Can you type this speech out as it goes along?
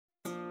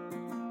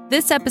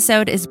This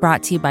episode is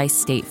brought to you by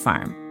State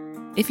Farm.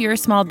 If you're a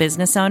small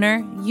business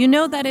owner, you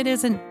know that it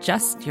isn't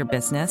just your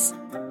business,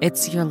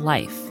 it's your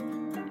life.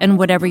 And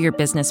whatever your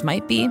business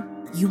might be,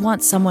 you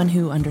want someone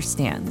who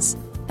understands.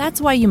 That's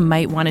why you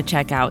might want to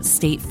check out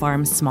State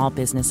Farm Small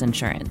Business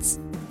Insurance.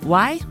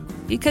 Why?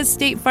 Because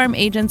State Farm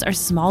agents are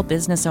small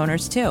business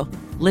owners too,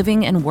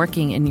 living and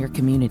working in your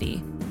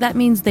community. That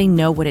means they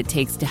know what it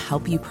takes to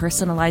help you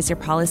personalize your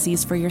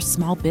policies for your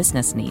small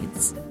business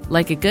needs.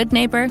 Like a good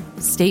neighbor,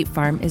 State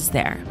Farm is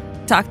there.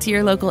 Talk to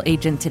your local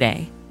agent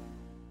today.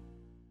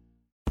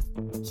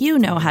 You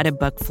know how to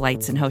book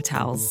flights and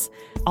hotels.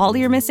 All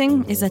you're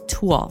missing is a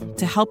tool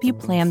to help you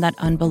plan that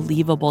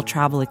unbelievable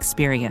travel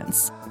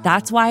experience.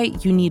 That's why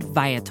you need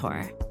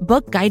Viator.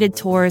 Book guided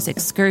tours,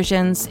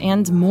 excursions,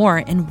 and more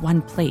in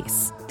one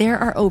place. There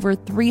are over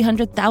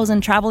 300,000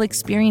 travel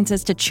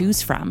experiences to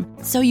choose from,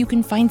 so you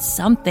can find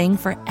something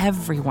for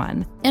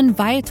everyone. And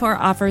Viator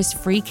offers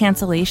free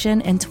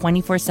cancellation and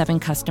 24/7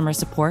 customer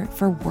support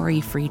for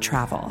worry-free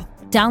travel.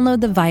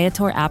 Download the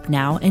Viator app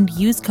now and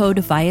use code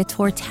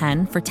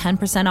Viator10 for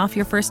 10% off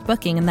your first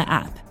booking in the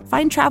app.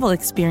 Find travel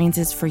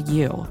experiences for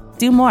you.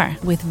 Do more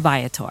with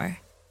Viator.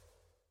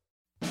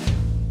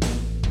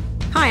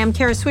 Hi, I'm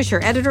Kara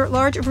Swisher,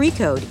 editor-at-large of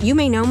Recode. You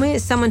may know me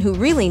as someone who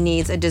really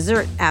needs a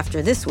dessert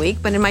after this week,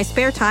 but in my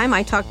spare time,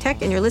 I talk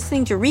tech, and you're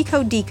listening to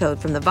Recode Decode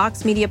from the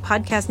Vox Media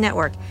Podcast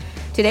Network.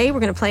 Today, we're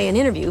going to play an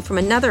interview from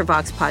another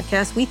Vox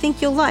podcast we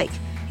think you'll like.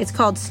 It's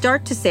called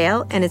Start to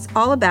Sale, and it's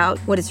all about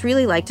what it's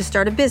really like to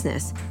start a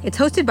business. It's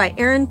hosted by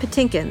Aaron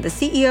Patinkin, the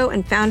CEO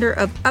and founder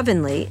of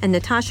Ovenly, and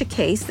Natasha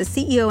Case, the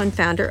CEO and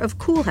founder of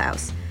Cool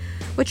House.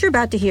 What you're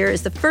about to hear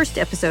is the first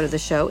episode of the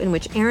show in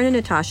which Aaron and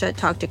Natasha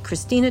talk to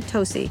Christina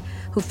Tosi,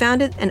 who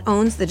founded and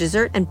owns the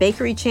dessert and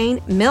bakery chain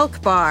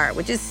Milk Bar,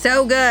 which is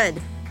so good.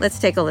 Let's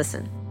take a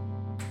listen.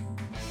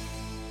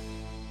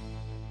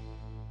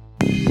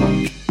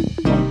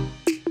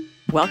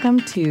 Welcome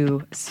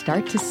to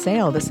Start to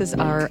Sale. This is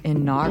our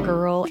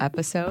inaugural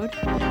episode.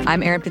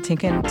 I'm Aaron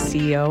Patinkin,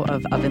 CEO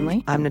of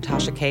Ovenly. I'm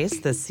Natasha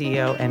Case, the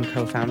CEO and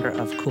co-founder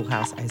of Cool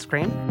House Ice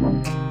Cream.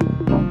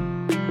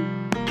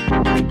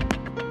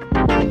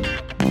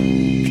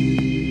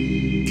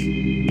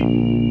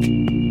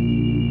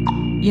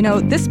 You know,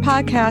 this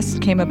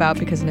podcast came about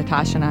because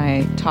Natasha and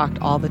I talked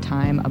all the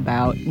time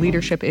about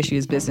leadership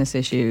issues, business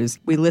issues.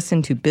 We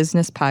listen to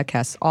business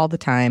podcasts all the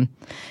time,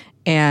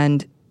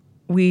 and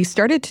we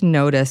started to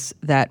notice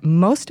that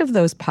most of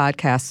those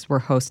podcasts were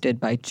hosted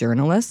by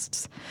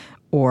journalists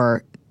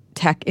or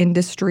tech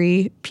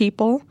industry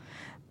people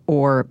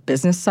or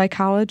business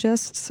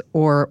psychologists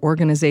or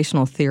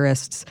organizational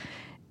theorists.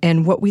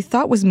 And what we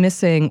thought was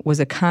missing was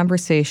a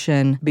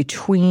conversation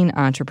between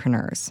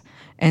entrepreneurs.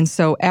 And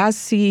so as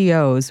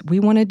CEOs,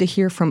 we wanted to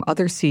hear from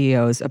other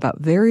CEOs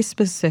about very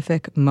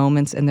specific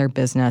moments in their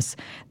business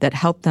that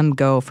helped them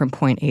go from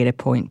point A to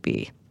point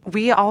B.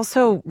 We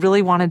also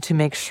really wanted to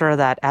make sure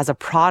that as a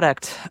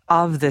product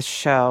of this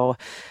show,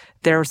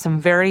 there are some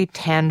very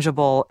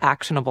tangible,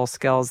 actionable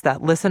skills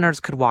that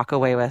listeners could walk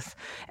away with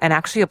and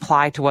actually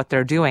apply to what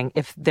they're doing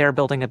if they're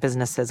building a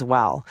business as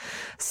well.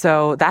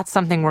 So that's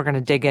something we're going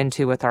to dig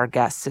into with our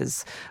guests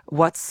is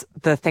what's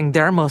the thing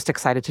they're most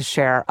excited to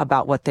share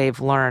about what they've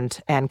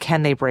learned and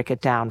can they break it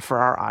down for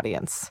our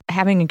audience?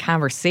 Having a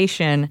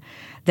conversation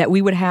that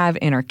we would have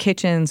in our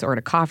kitchens or at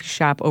a coffee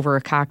shop over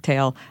a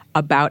cocktail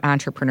about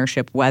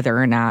entrepreneurship, whether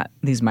or not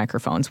these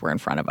microphones were in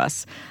front of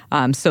us.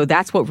 So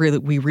that's what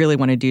we really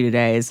want to do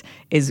today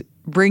is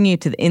bring you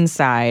to the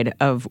inside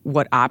of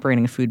what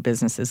operating a food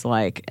business is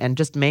like. And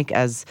just make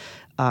as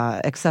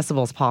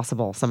accessible as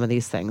possible some of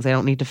these things. They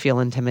don't need to feel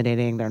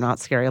intimidating. They're not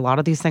scary. A lot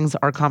of these things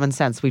are common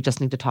sense. We just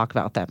need to talk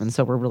about them. And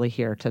so we're really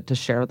here to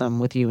share them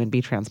with you and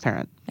be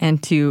transparent.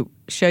 And to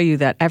show you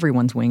that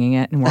everyone's winging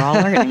it and we're all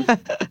learning.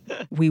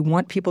 We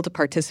want people to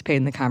participate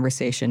in the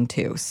conversation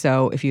too.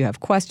 So if you have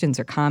questions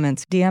or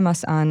comments, DM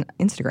us on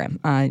Instagram.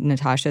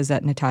 Natasha's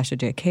at Natasha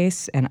J.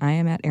 Case and I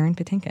am at Aaron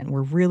Patinkin.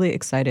 We're really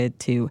excited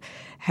to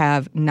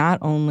have not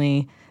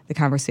only the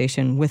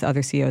conversation with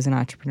other CEOs and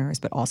entrepreneurs,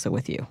 but also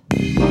with you.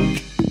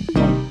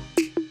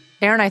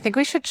 Aaron, I think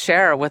we should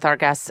share with our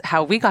guests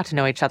how we got to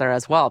know each other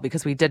as well,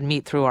 because we did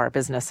meet through our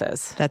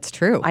businesses. That's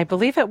true. I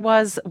believe it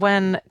was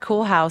when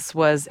Cool House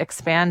was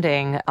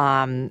expanding,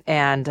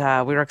 and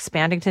we were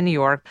expanding to New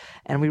York,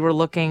 and we were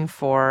looking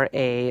for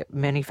a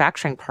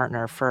manufacturing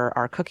partner for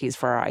our cookies,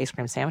 for our ice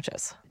cream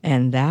sandwiches.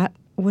 And that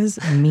was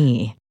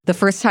me. The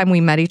first time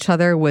we met each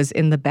other was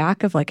in the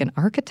back of like an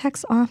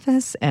architect's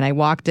office. And I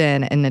walked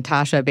in and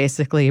Natasha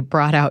basically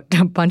brought out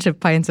a bunch of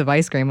pints of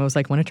ice cream. I was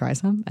like, want to try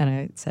some? And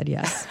I said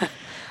yes.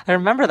 I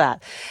remember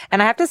that.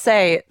 And I have to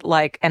say,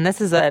 and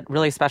this is a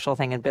really special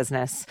thing in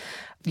business,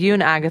 You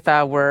and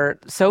Agatha were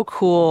so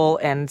cool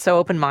and so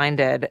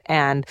open-minded,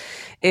 and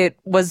it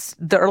was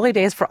the early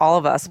days for all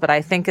of us. But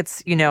I think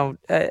it's,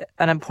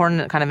 an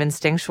important kind of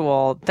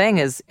instinctual thing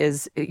is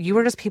you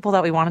were just people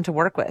that we wanted to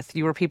work with.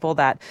 You were people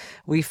that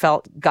we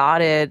felt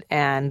guided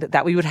and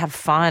that we would have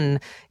fun,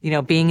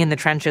 being in the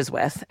trenches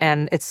with.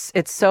 And it's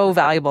so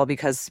valuable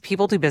because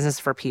people do business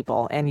for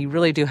people, and you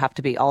really do have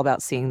to be all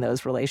about seeing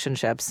those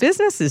relationships.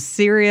 Business is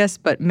serious,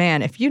 but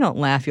man, if you don't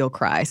laugh, you'll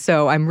cry.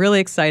 So I'm really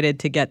excited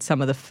to get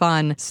some of the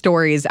fun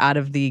stories out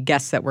of the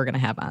guests that we're going to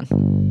have on.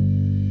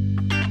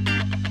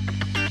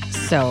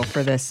 So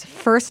for this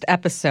first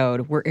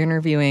episode, we're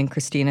interviewing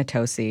Christina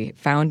Tosi,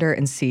 founder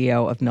and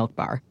CEO of Milk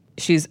Bar.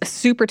 She's a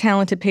super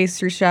talented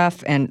pastry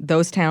chef, and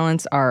those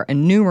talents are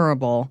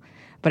innumerable,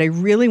 but I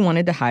really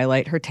wanted to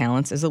highlight her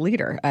talents as a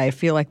leader. I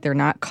feel like they're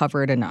not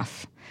covered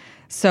enough.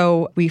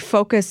 So we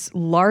focus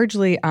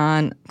largely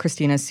on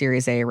Christina's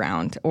Series A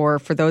round, or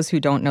for those who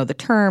don't know the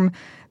term,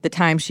 the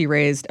time she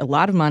raised a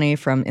lot of money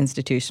from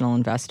institutional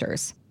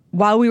investors.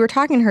 While we were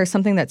talking to her,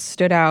 something that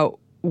stood out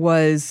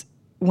was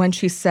when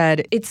she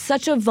said, "It's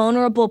such a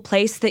vulnerable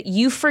place that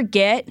you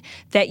forget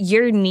that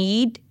your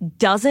need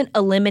doesn't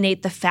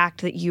eliminate the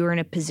fact that you're in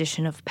a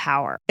position of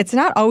power." It's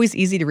not always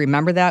easy to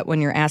remember that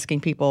when you're asking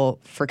people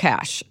for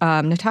cash.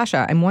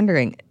 Natasha, I'm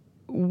wondering,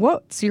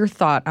 what's your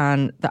thought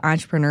on the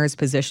entrepreneur's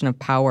position of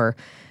power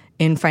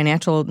in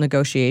financial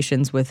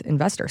negotiations with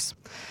investors?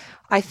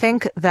 I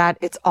think that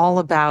it's all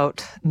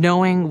about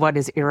knowing what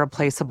is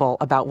irreplaceable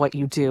about what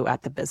you do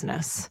at the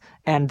business.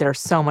 And there's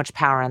so much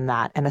power in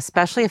that. And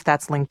especially if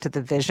that's linked to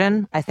the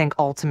vision, I think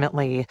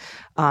ultimately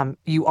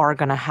you are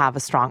going to have a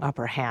strong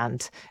upper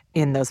hand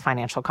in those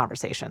financial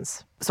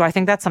conversations. So I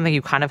think that's something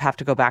you kind of have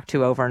to go back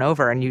to over and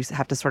over. And you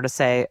have to sort of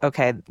say,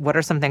 okay, what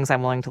are some things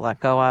I'm willing to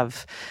let go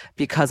of?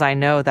 Because I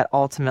know that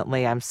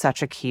ultimately I'm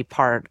such a key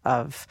part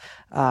of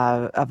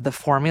the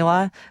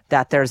formula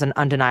that there's an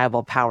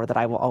undeniable power that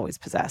I will always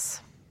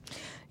possess.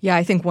 Yeah,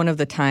 I think one of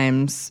the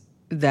times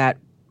that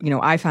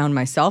I found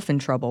myself in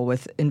trouble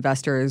with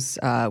investors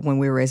when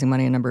we were raising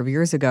money a number of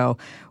years ago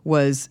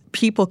was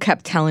people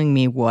kept telling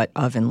me what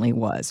Ovenly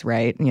was,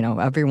 right?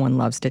 Everyone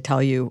loves to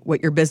tell you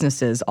what your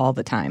business is all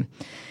the time.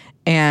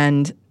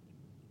 And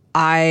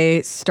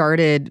I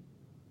started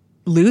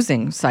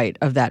losing sight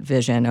of that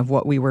vision of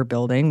what we were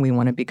building. We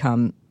want to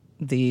become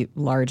the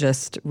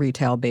largest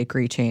retail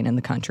bakery chain in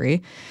the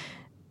country.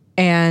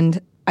 And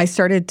I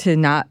started to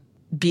not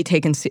be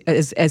taken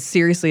as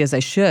seriously as I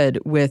should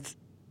with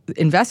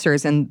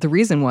investors. And the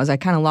reason was I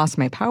kind of lost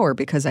my power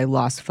because I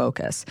lost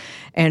focus.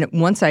 And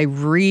once I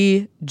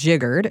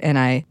rejiggered and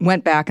I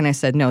went back and I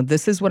said, no,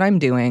 this is what I'm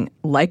doing,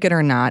 like it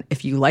or not.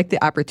 If you like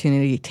the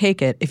opportunity,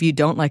 take it. If you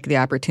don't like the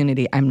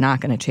opportunity, I'm not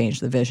going to change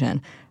the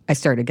vision. I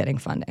started getting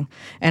funding.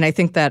 And I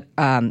think that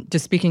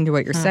just speaking to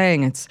what you're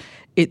saying,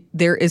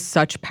 there is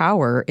such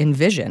power in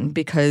vision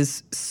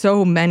because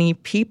so many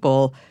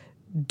people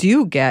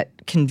do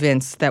get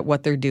convinced that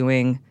what they're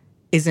doing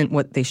isn't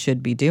what they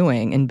should be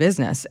doing in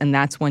business. And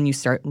that's when you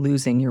start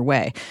losing your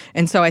way.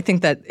 And so I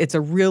think that it's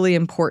a really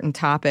important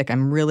topic.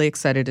 I'm really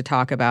excited to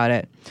talk about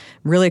it.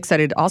 I'm really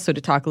excited also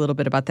to talk a little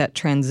bit about that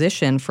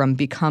transition from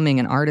becoming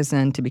an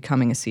artisan to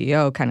becoming a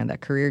CEO, kind of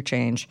that career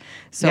change.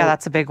 So, yeah,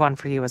 that's a big one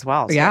for you as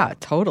well. So. Yeah,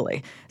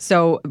 totally.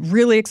 So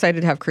really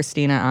excited to have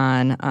Christina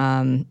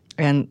on.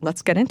 And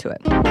let's get into it.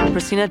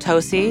 Christina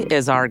Tosi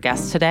is our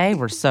guest today.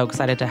 We're so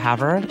excited to have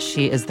her.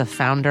 She is the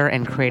founder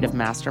and creative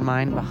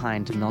mastermind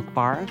behind Milk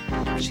Bar.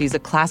 She's a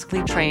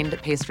classically trained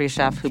pastry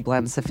chef who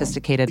blends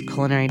sophisticated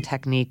culinary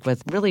technique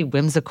with really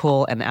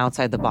whimsical and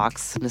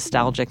outside-the-box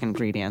nostalgic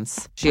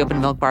ingredients. She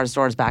opened Milk Bar's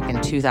doors back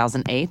in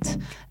 2008,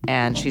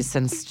 and she's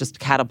since just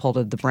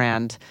catapulted the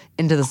brand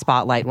into the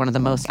spotlight, one of the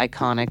most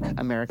iconic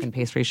American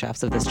pastry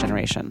chefs of this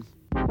generation.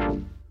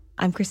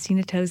 I'm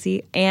Christina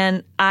Tosi,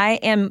 and I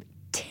am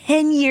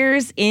 10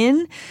 years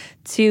in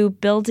to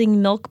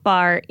building Milk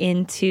Bar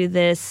into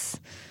this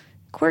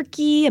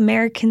quirky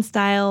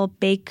American-style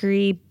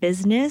bakery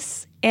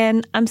business.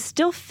 And I'm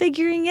still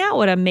figuring out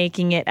what I'm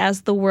making it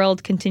as the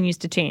world continues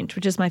to change,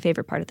 which is my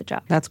favorite part of the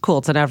job. That's cool.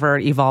 It's an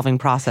ever-evolving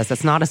process.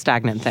 It's not a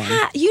stagnant thing.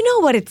 Yeah, you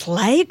know what it's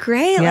like,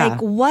 right? Yeah.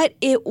 Like what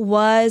it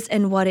was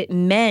and what it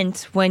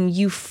meant when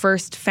you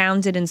first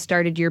founded and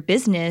started your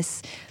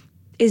business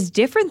is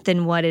different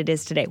than what it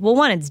is today. Well,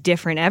 one, it's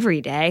different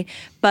every day,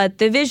 but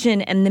the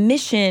vision and the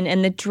mission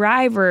and the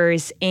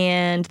drivers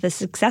and the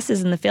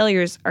successes and the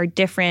failures are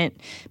different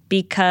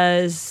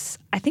because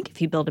I think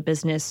if you build a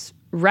business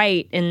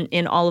right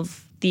in all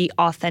of the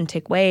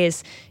authentic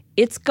ways,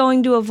 it's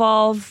going to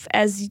evolve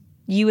as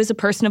you as a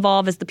person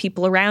evolve, as the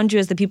people around you,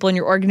 as the people in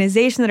your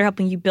organization that are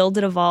helping you build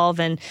it evolve.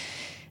 And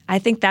I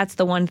think that's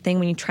the one thing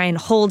when you try and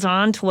hold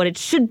on to what it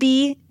should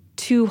be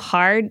too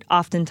hard,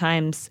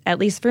 oftentimes, at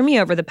least for me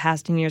over the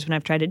past 10 years when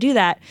I've tried to do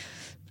that,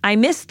 I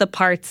miss the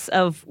parts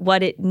of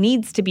what it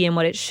needs to be and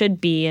what it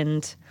should be.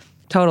 And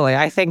Totally.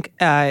 I think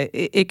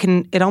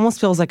it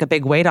almost feels like a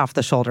big weight off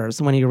the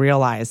shoulders when you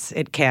realize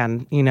it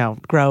can,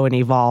 grow and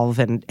evolve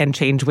and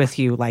change with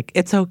you. Like,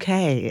 it's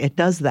okay. It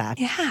does that.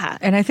 Yeah.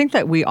 And I think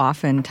that we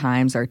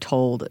oftentimes are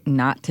told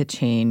not to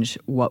change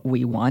what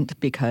we want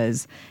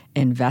because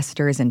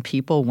investors and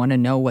people want to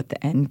know what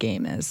the end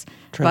game is.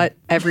 True. But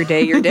every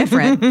day you're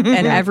different.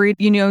 And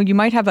you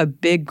might have a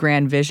big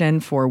grand vision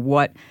for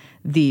what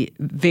the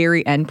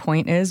very end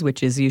point is,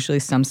 which is usually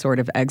some sort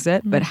of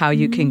exit, but how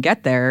you can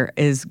get there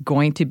is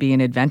going to be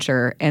an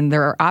adventure. And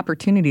there are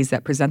opportunities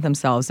that present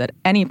themselves at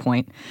any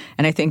point.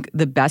 And I think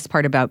the best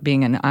part about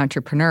being an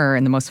entrepreneur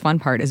and the most fun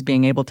part is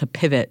being able to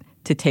pivot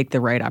to take the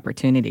right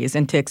opportunities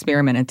and to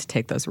experiment and to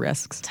take those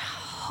risks.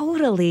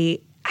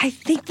 Totally. I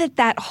think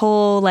that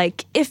whole,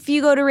 if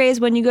you go to raise,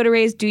 when you go to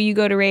raise, do you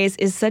go to raise,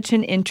 is such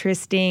an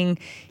interesting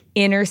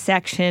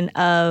intersection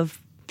of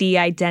the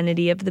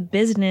identity of the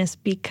business,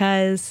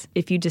 because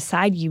if you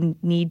decide you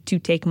need to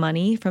take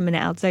money from an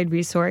outside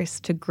resource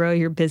to grow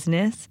your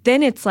business,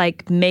 then it's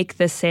make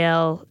the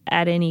sale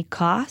at any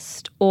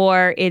cost,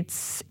 or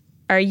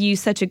are you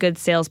such a good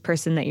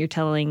salesperson that you're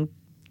telling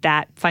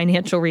that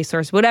financial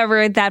resource,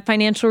 whatever that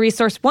financial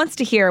resource wants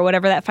to hear,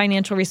 whatever that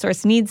financial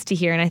resource needs to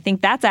hear. And I think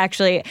that's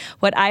actually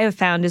what I have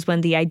found is when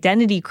the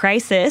identity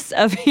crisis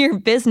of your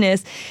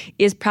business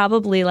is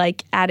probably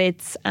at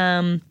its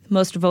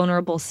most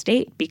vulnerable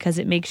state, because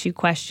it makes you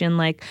question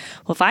well,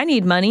 if I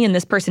need money and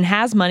this person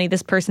has money,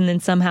 this person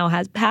then somehow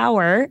has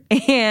power,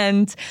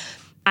 and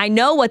I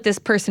know what this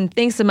person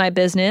thinks of my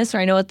business, or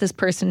I know what this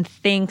person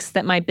thinks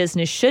that my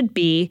business should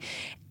be.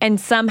 And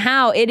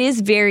somehow it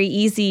is very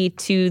easy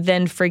to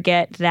then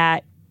forget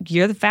that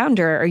you're the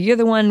founder or you're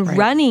the one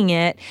running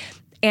it.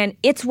 And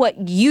it's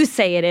what you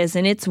say it is,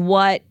 and it's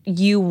what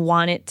you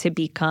want it to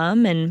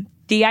become. And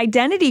the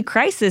identity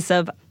crisis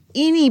of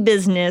any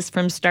business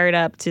from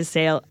startup to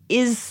sale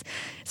is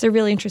a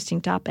really interesting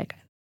topic.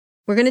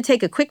 We're going to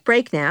take a quick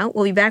break now.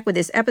 We'll be back with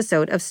this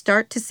episode of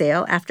Start to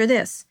Sale after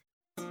this.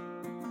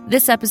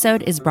 This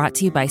episode is brought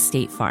to you by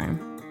State Farm.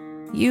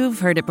 You've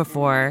heard it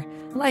before.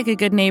 Like a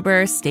good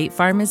neighbor, State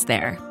Farm is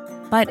there.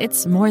 But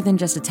it's more than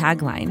just a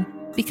tagline,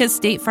 because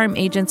State Farm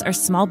agents are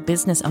small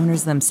business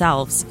owners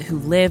themselves who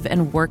live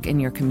and work in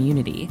your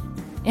community.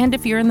 And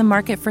if you're in the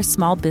market for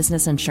small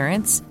business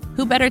insurance,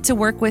 who better to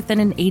work with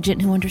than an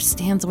agent who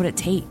understands what it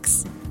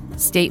takes?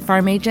 State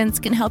Farm agents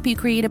can help you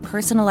create a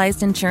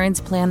personalized insurance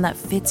plan that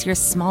fits your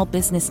small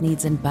business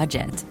needs and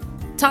budget.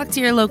 Talk to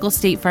your local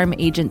State Farm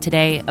agent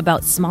today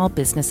about small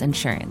business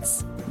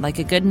insurance. Like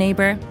a good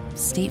neighbor,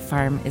 State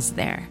Farm is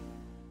there.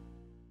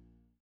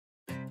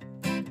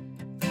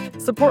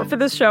 Support for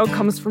this show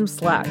comes from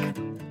Slack.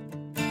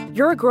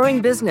 You're a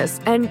growing business,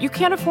 and you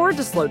can't afford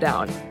to slow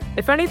down.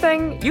 If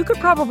anything, you could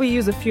probably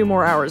use a few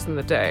more hours in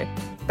the day.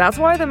 That's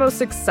why the most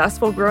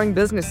successful growing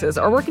businesses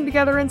are working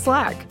together in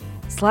Slack.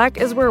 Slack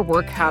is where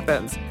work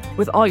happens,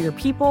 with all your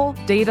people,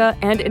 data,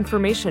 and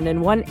information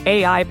in one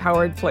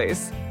AI-powered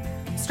place.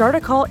 Start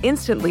a call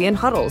instantly in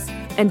huddles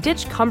and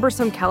ditch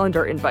cumbersome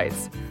calendar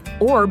invites.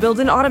 Or build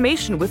an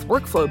automation with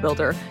Workflow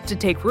Builder to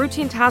take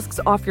routine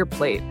tasks off your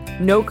plate.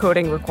 No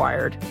coding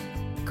required.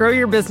 Grow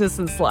your business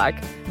in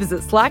Slack.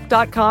 Visit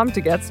slack.com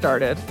to get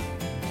started.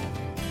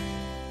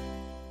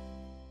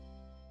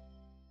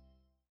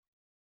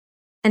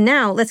 And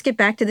now let's get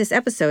back to this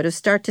episode of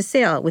Start to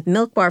Sale with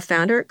Milk Bar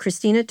founder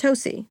Christina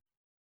Tosi.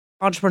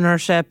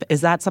 Entrepreneurship,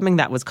 is that something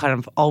that was kind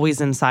of always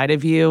inside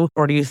of you?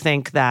 Or do you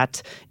think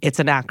that it's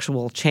an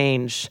actual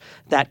change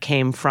that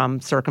came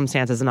from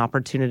circumstances and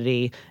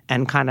opportunity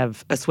and kind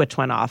of a switch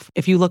went off?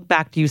 If you look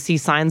back, do you see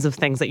signs of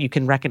things that you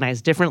can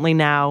recognize differently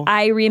now?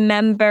 I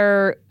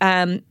remember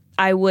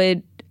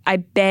I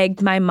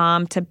begged my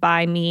mom to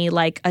buy me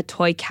a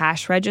toy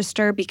cash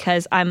register,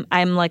 because I'm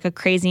like a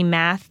crazy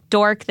math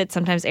dork that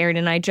sometimes Erin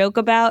and I joke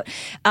about,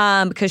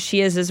 because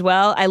she is as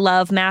well. I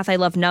love math. I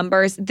love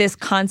numbers. This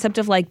concept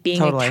of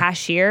being a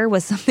cashier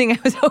was something I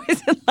was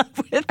always in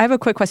love with. I have a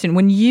quick question.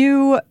 When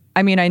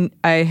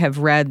I have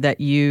read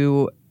that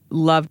you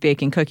love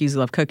baking cookies, you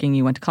love cooking,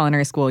 you went to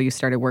culinary school, you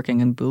started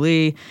working in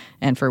Bouli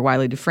and for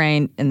Wiley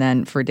Dufresne and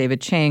then for David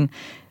Chang.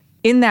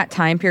 In that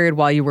time period,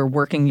 while you were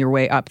working your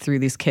way up through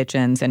these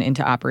kitchens and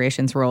into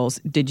operations roles,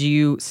 did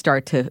you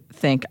start to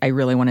think, I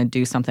really want to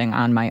do something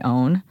on my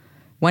own?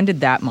 When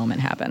did that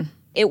moment happen?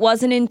 It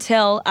wasn't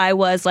until I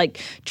was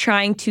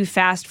trying to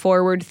fast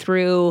forward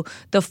through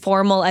the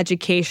formal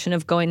education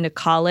of going to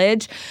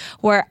college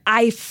where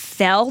I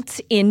felt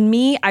in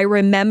me, I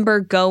remember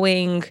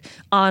going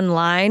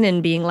online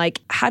and being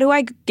how do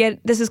I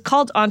get, this is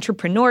called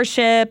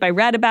entrepreneurship. I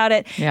read about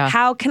it. Yeah.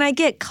 How can I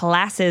get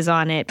classes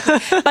on it?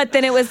 But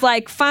then it was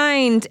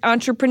find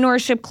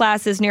entrepreneurship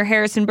classes near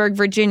Harrisonburg,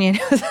 Virginia.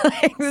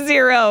 It was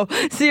zero,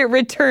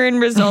 return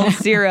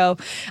results, zero.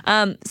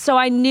 So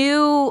I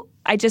knew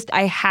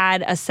I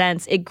had a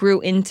sense, it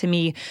grew into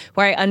me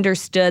where I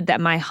understood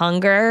that my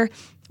hunger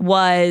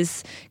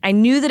was, I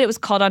knew that it was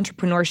called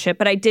entrepreneurship,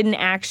 but I didn't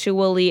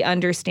actually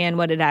understand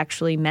what it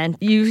actually meant.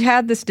 You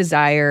had this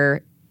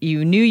desire,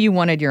 you knew you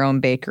wanted your own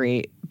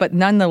bakery, but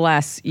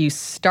nonetheless, you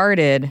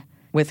started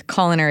with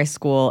culinary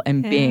school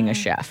and being a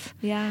chef.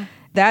 Yeah.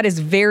 That is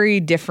very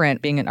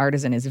different. Being an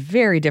artisan is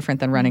very different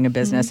than running a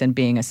business and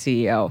being a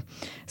CEO.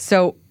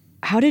 So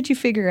how did you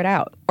figure it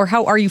out? Or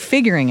how are you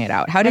figuring it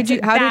out? That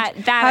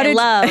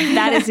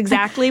is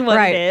exactly what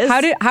right. it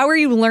is. How are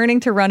you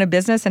learning to run a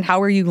business and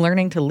how are you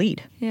learning to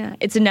lead? Yeah,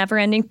 it's a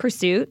never-ending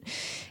pursuit.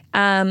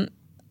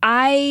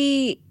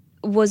 I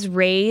was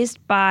raised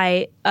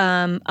by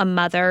a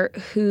mother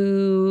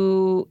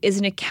who is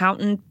an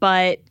accountant,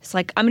 but it's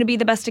like, I'm going to be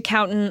the best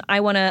accountant. I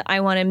want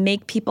to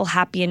make people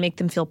happy and make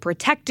them feel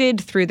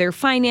protected through their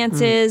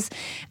finances.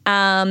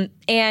 And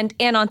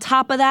on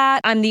top of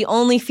that, I'm the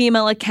only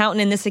female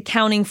accountant in this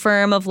accounting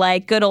firm of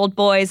like good old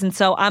boys. And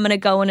so I'm going to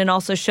go in and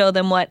also show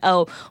them what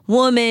a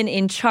woman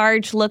in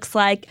charge looks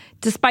like,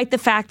 despite the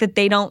fact that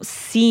they don't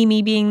see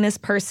me being this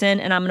person.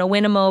 And I'm going to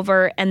win them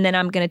over. And then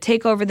I'm going to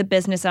take over the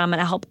business and I'm going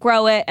to help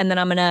grow it. And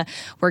then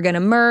we're going to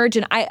merge.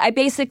 And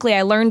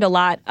I learned a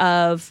lot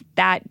of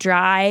that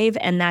drive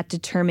and that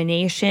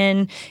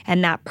determination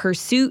and that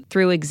pursuit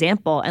through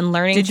example and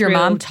learning. Did your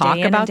mom talk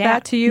about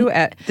that to you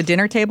at the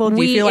dinner table?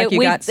 Do you feel like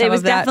you got some of that? It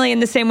was definitely in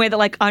the same way that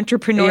like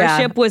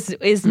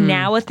entrepreneurship is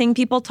now a thing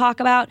people talk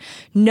about.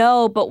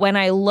 No, but when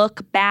I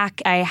look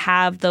back, I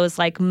have those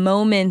like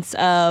moments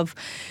of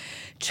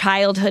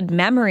childhood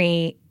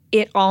memory.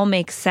 It all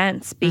makes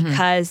sense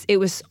because it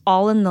was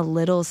all in the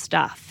little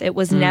stuff. It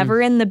was never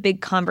in the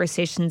big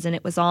conversations, and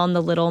it was all in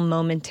the little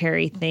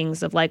momentary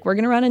things of like, we're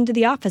going to run into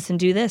the office and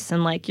do this,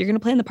 and like, you're going to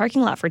play in the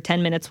parking lot for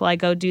 10 minutes while I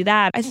go do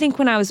that. I think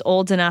when I was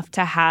old enough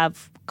to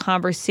have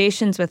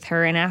conversations with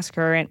her and ask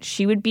her, and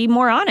she would be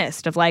more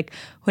honest of like,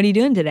 what are you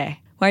doing today?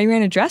 Why are you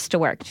wearing a dress to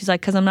work? She's like,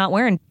 because I'm not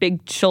wearing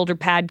big shoulder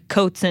pad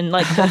coats and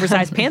like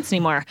oversized pants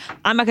anymore.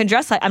 I'm not going to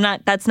dress like,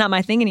 that's not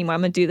my thing anymore. I'm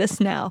going to do this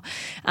now.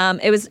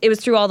 It was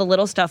through all the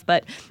little stuff,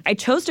 but I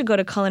chose to go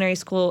to culinary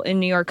school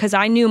in New York because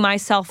I knew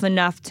myself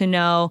enough to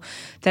know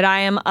that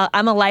I'm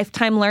a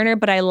lifetime learner,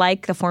 but I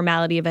like the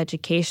formality of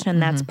education,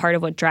 and that's part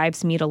of what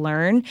drives me to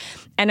learn.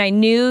 And I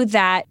knew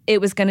that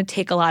it was going to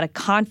take a lot of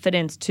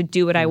confidence to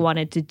do what I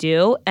wanted to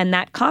do. And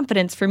that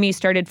confidence for me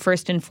started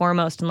first and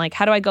foremost in like,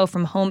 how do I go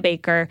from home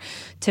baker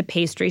to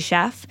pastry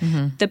chef?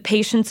 The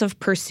patience of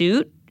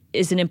pursuit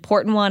is an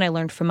important one I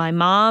learned from my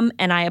mom,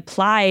 and I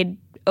applied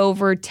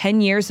over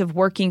 10 years of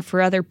working for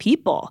other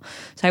people.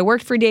 So I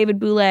worked for David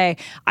Bouley.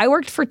 I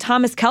worked for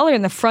Thomas Keller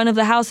in the front of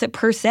the house at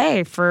Per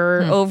Se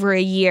for over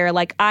a year.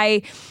 Like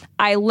I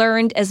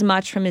learned as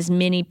much from as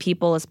many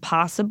people as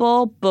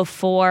possible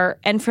before,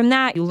 and from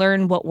that you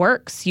learn what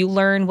works. You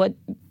learn what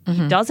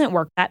doesn't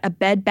work. At a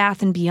Bed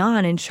Bath &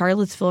 Beyond in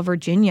Charlottesville,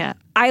 Virginia,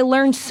 I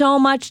learned so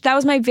much. That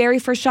was my very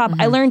first shop.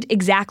 I learned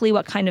exactly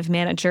what kind of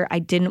manager I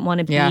didn't want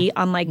to be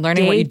on like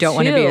learning day what you don't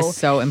want to be is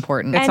so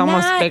important. It's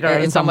almost bigger.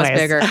 It's almost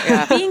bigger.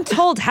 Yeah. Being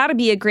told how to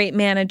be a great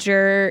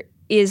manager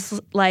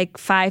is like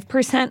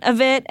 5%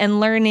 of it, and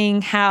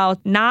learning how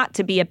not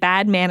to be a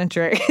bad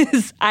manager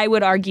is, I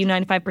would argue,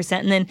 95%.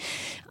 And then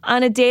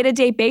on a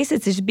day-to-day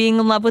basis, is being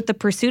in love with the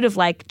pursuit of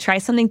like, try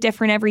something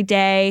different every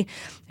day,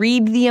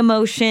 read the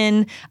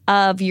emotion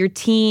of your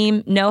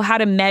team, know how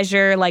to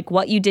measure like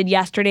what you did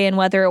yesterday and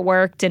whether it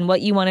worked, and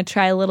what you want to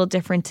try a little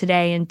different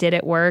today and did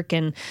it work.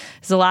 And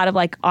there's a lot of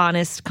like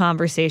honest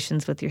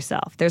conversations with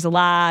yourself. There's a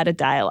lot of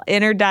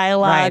inner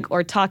dialogue,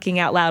 or talking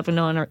out loud when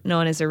no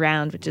one is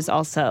around, which is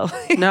also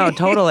no,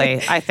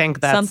 totally. I think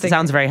that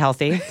sounds very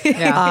healthy.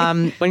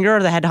 When you're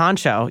the head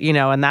honcho,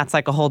 and that's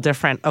like a whole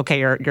different. Okay,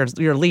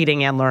 you're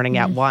leading and learning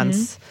at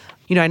once.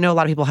 I know a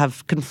lot of people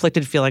have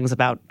conflicted feelings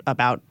about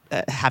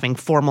having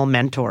formal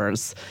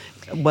mentors.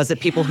 Was it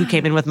people who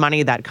came in with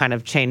money that kind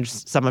of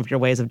changed some of your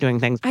ways of doing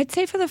things? I'd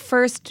say for the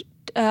first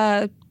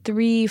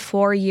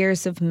 3-4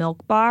 years of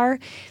Milk Bar,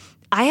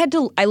 I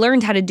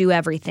learned how to do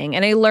everything.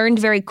 And I learned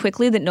very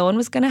quickly that no one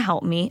was going to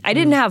help me. I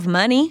didn't have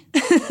money.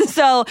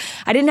 So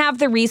I didn't have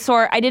the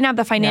resource. I didn't have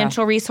the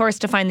financial resource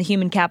to find the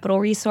human capital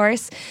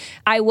resource.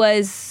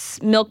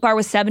 Milk Bar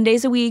was 7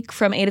 days a week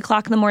from 8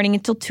 o'clock in the morning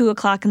until 2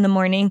 o'clock in the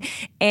morning.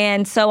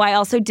 And so I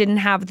also didn't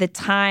have the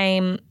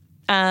time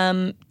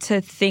to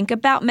think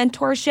about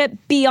mentorship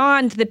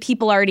beyond the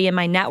people already in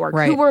my network,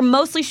 who were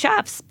mostly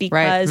chefs,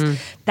 because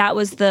that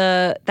was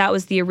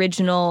the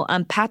original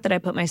path that I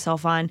put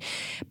myself on.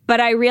 But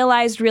I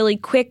realized really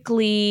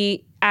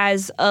quickly,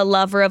 as a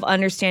lover of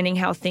understanding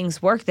how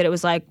things work, that it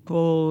was like,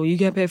 well, you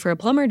get paid for a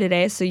plumber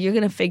today, so you're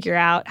going to figure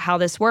out how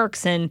this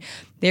works, and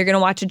you're going to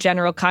watch a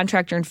general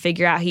contractor and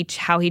figure out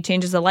how he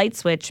changes a light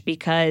switch,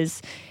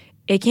 because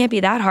it can't be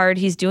that hard.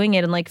 He's doing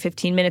it in like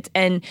 15 minutes.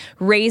 And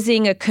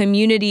raising a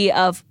community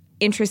of,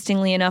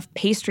 interestingly enough,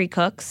 pastry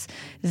cooks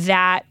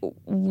that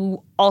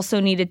also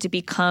needed to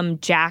become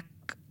jack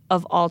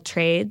of all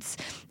trades.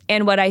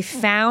 And what I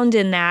found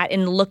in that,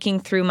 in looking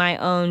through my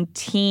own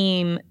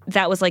team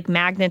that was like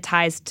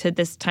magnetized to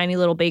this tiny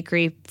little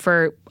bakery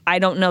for, I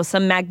don't know,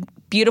 some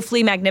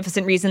beautifully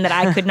magnificent reason that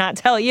I could not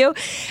tell you,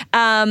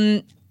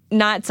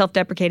 not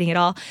self-deprecating at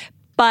all.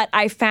 But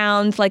I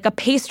found like a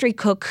pastry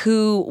cook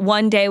who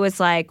one day was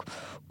like,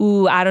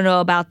 ooh, I don't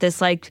know about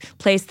this like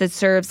place that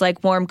serves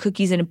like warm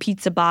cookies in a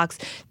pizza box.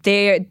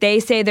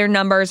 They say their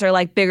numbers are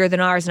like bigger than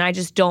ours, and I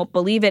just don't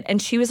believe it.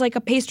 And she was like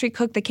a pastry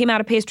cook that came out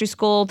of pastry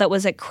school that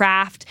was at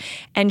Kraft,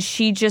 and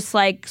she just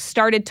like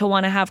started to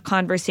want to have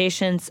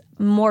conversations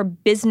more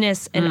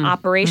business and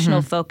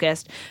operational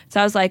focused. So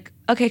I was like,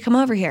 okay, come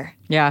over here.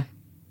 Yeah.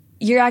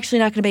 You're actually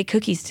not going to bake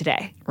cookies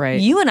today.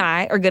 Right. You and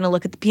I are going to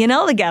look at the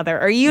P&L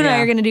together, or you and I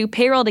are going to do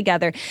payroll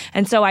together.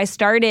 And so I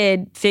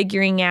started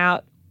figuring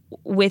out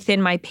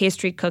within my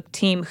pastry cook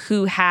team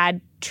who had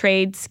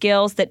trade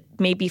skills that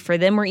maybe for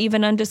them were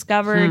even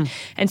undiscovered,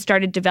 and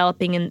started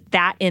developing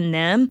in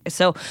them.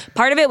 So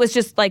part of it was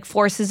just like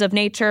forces of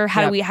nature.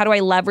 How do I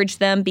leverage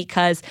them,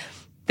 because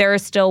they're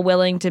still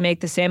willing to make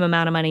the same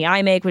amount of money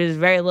I make, which is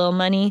very little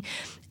money.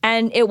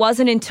 And it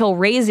wasn't until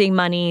raising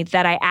money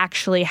that I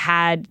actually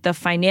had the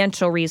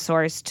financial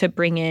resource to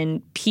bring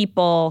in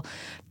people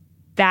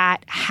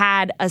that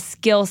had a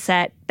skill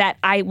set that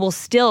I will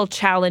still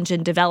challenge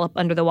and develop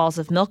under the walls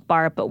of Milk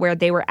Bar, but where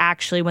they were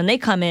actually, when they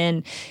come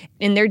in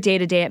their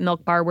day-to-day at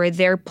Milk Bar, where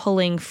they're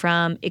pulling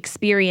from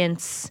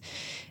experience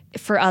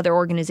for other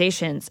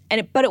organizations.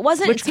 But it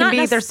wasn't... Which can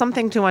be, there's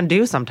something to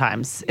undo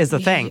sometimes, is the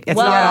thing. It's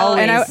well, not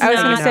always... And I was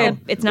going to say...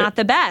 It's not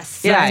the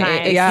best Yeah,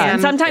 sometimes. yeah.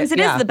 And sometimes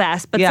it is the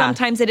best, but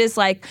sometimes it is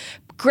like,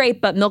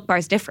 great, but Milk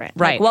Bar's different.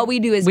 Right. Like, what we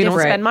do is we different.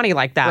 don't spend money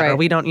like that, or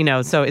we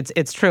don't, so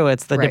it's true.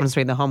 It's the difference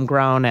between the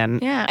homegrown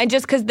and... Yeah, and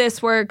just because this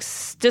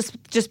works, just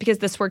because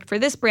this worked for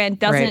this brand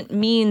doesn't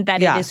mean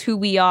that it is who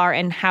we are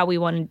and how we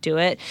want to do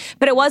it.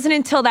 But it wasn't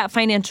until that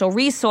financial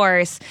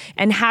resource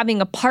and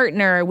having a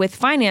partner with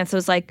finance, it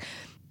was like,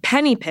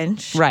 penny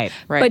pinch. Right.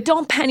 But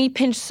don't penny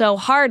pinch so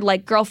hard.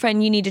 Like,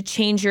 girlfriend, you need to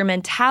change your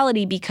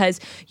mentality, because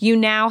you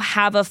now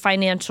have a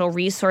financial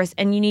resource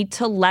and you need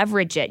to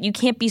leverage it. You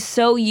can't be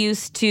so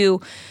used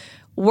to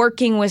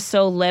working with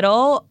so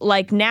little.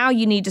 Like, now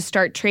you need to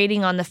start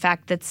trading on the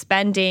fact that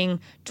spending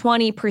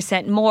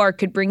 20% more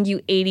could bring you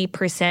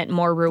 80%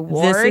 more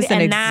reward. This is an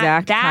and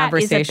exact that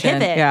conversation. Is a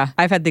pivot. Yeah,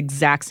 I've had the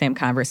exact same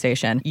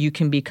conversation. You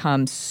can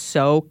become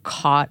so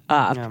caught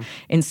up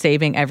in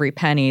saving every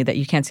penny that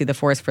you can't see the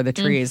forest for the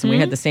trees. And we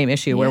had the same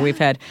issue where we've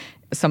had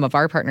some of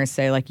our partners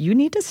say, like, you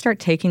need to start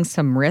taking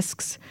some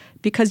risks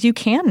because you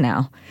can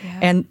now. Yeah.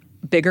 And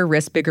bigger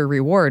risk, bigger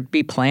reward.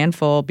 Be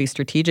planful, be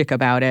strategic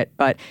about it.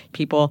 But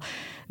people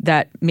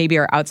that maybe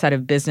are outside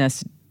of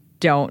business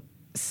don't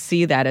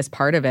see that as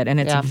part of it, and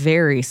it's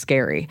very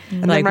scary.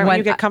 And like, then when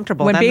you get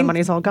comfortable, then the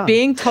money's all gone.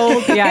 Being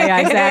told,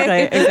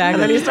 exactly.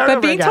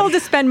 But being told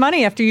to spend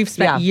money after you've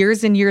spent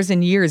years and years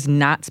and years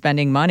not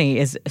spending money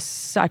is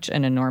such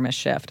an enormous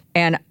shift.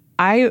 And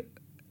that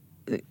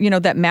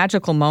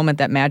magical moment,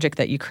 that magic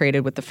that you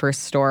created with the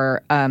first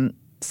store,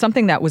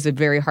 something that was a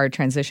very hard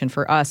transition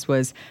for us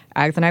was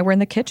Agatha and I were in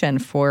the kitchen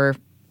for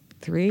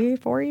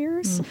 3-4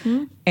 years.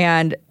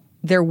 And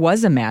there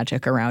was a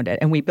magic around it.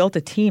 And we built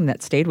a team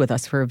that stayed with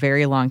us for a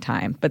very long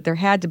time. But there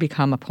had to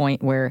become a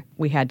point where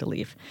we had to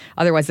leave.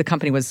 Otherwise, the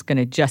company was going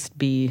to just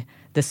be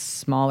this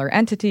smaller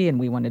entity, and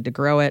we wanted to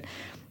grow it.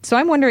 So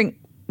I'm wondering,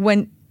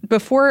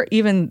 before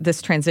even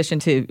this transition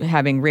to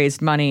having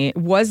raised money,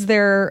 was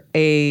there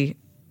a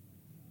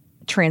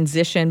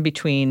transition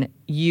between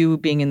you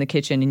being in the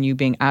kitchen and you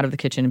being out of the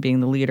kitchen and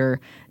being the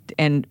leader?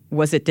 And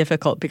was it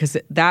difficult? Because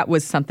that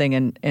was something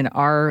in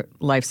our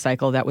life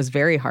cycle that was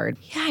very hard.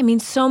 Yeah, I mean,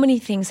 so many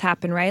things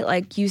happen, right?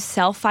 Like, you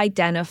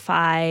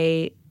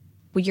self-identify.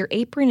 Well, your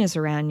apron is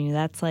around you.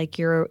 That's like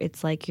your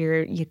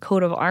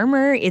coat of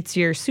armor. It's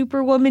your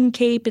Superwoman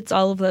cape. It's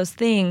all of those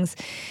things.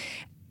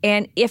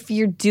 And if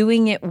you're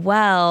doing it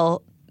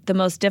well, the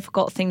most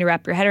difficult thing to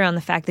wrap your head around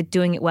the fact that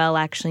doing it well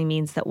actually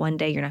means that one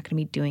day you're not going to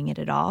be doing it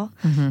at all.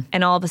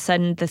 And all of a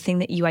sudden, the thing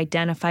that you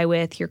identify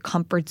with, your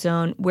comfort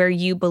zone, where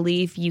you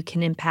believe you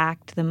can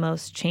impact the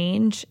most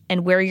change,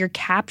 and where you're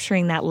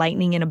capturing that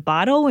lightning in a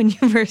bottle when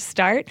you first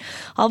start,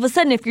 all of a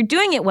sudden, if you're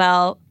doing it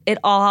well, it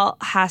all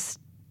has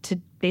to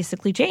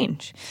basically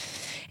change.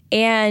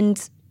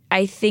 And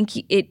I think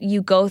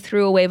you go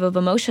through a wave of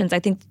emotions. I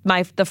think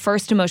the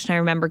first emotion I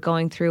remember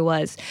going through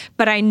was,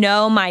 but I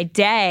know my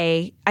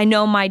day's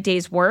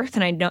worth,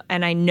 and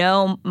I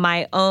know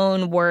my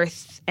own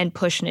worth and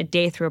pushing a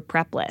day through a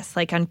prep list.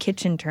 Like, on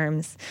kitchen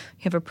terms,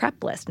 you have a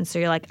prep list. And so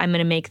you're like, I'm going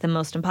to make the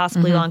most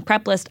impossibly long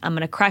prep list. I'm going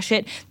to crush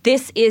it.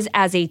 This is,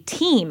 as a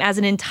team, as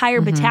an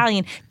entire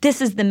battalion, this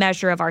is the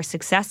measure of our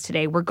success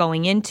today. We're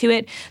going into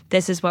it.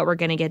 This is what we're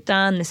going to get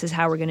done. This is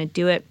how we're going to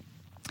do it.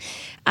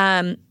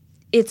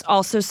 It's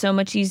also so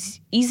much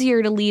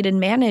easier to lead and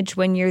manage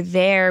when you're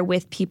there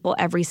with people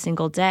every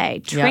single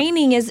day.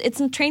 Training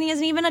isn't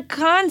even a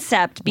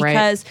concept,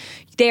 because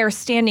they are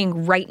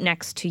standing right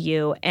next to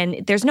you,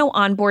 and there's no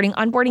onboarding.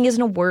 Onboarding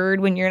isn't a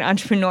word when you're an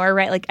entrepreneur,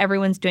 right? Like,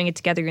 everyone's doing it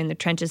together. You're in the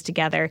trenches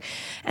together,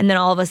 and then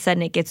all of a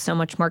sudden it gets so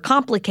much more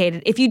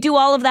complicated. If you do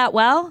all of that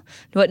well,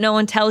 what no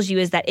one tells you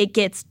is that it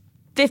gets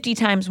 50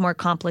 times more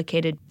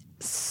complicated.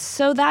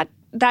 So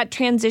that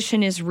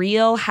transition is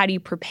real. How do you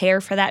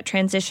prepare for that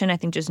transition? I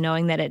think just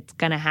knowing that it's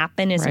going to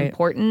happen is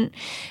important.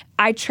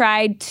 I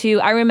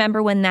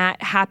remember when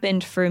that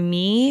happened for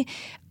me,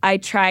 I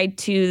tried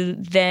to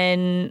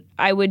then,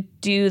 I would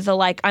do the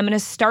I'm going to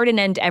start and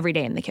end every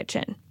day in the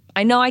kitchen.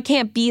 I know I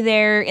can't be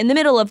there in the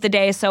middle of the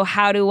day, so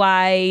how do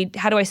I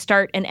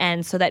start and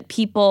end so that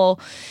people,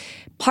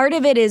 part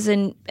of it is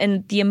in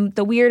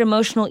the weird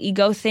emotional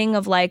ego thing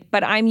of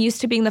but I'm used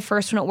to being the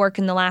first one at work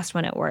and the last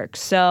one at work.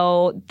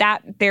 So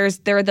that there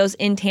are those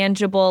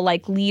intangible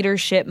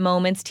leadership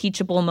moments,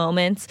 teachable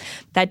moments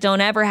that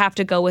don't ever have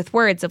to go with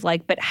words of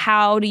but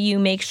how do you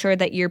make sure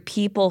that your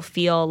people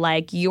feel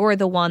like you're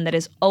the one that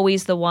is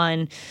always the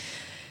one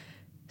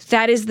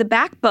that is the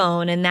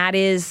backbone, and that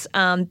is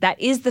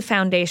the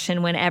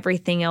foundation when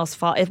everything else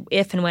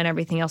if and when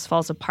everything else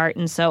falls apart.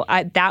 And so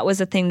that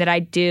was a thing that I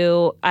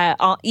do.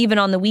 Even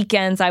on the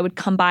weekends, I would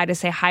come by to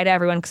say hi to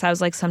everyone because I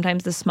was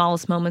sometimes the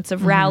smallest moments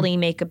of rally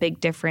make a big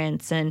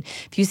difference. And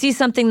if you see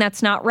something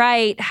that's not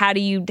right, how do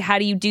you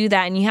do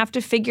that? And you have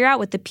to figure out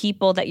with the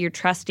people that you're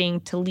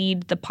trusting to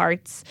lead the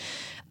parts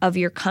of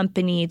your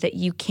company that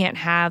you can't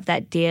have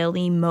that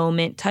daily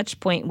moment touch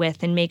point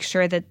with, and make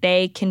sure that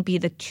they can be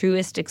the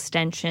truest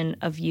extension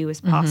of you as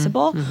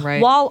possible,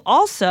 right. While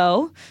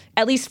also,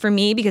 at least for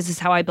me, because this is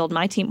how I build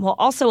my team, while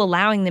also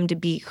allowing them to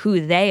be who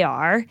they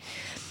are.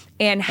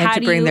 And how to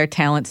bring their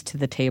talents to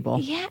the table.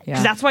 Yeah,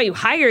 because that's why you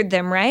hired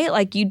them,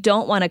 right? You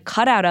don't want a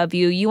cutout of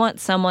you. You want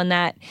someone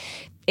that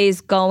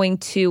is going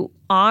to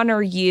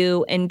honor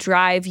you and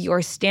drive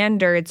your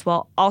standards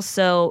while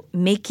also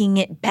making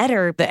it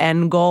better. The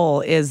end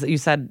goal is, you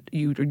said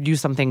you do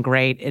something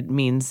great, it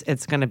means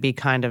it's going to be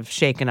kind of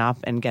shaken up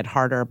and get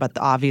harder, but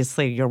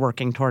obviously you're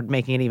working toward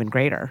making it even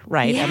greater,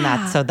 right? Yeah.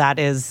 And that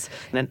is,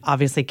 and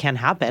obviously can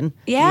happen,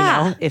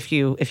 yeah. If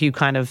you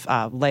kind of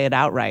lay it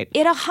out right.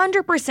 It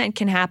 100%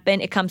 can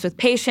happen. It comes with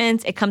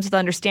patience. It comes with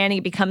understanding.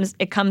 It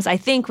comes, I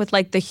think, with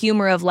the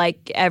humor of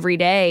every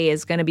day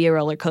is going to be a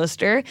roller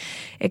coaster.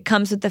 It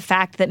comes with the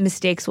fact that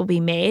mistakes will be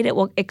made.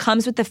 It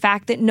comes with the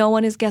fact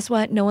that guess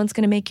what? No one's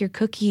going to make your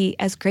cookie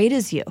as great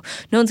as you.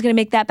 No one's going to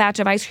make that batch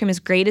of ice cream as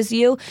great as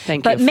you.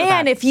 But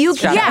man, if you,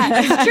 it's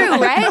true,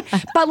 right?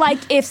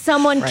 But if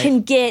someone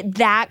can get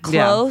that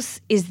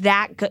close, is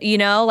that good?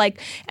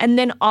 And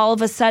then all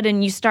of a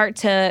sudden you start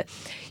to,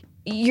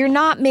 you're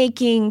not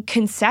making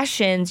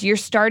concessions. You're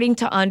starting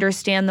to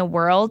understand the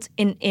world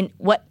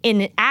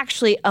in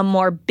actually a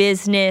more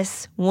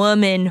business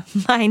woman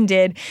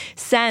minded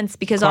sense,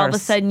 because all of a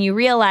sudden you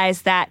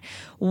realize that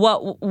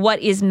what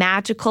is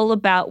magical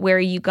about where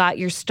you got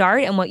your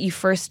start and what you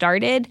first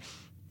started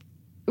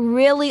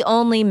really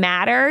only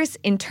matters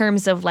in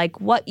terms of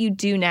what you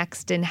do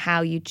next and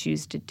how you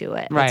choose to do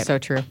it. Right. That's so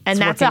true. And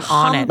it's that's a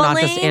humbling, on it,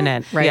 not just in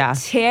it. Right. Yeah.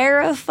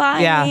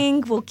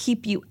 Terrifying, will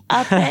keep you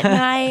up at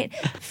night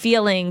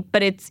feeling,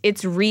 but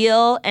it's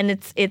real, and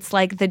it's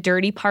the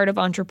dirty part of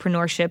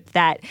entrepreneurship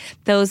that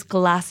those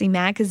glossy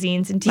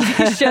magazines and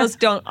TV shows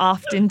don't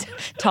often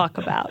talk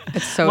about.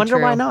 It's so Wonder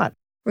true. why not?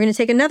 We're going to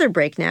take another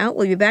break now.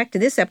 We'll be back to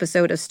this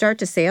episode of Start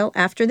to Sail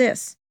after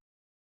this.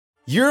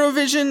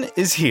 Eurovision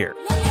is here.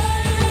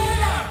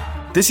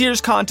 This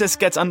year's contest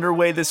gets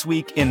underway this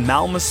week in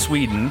Malmö,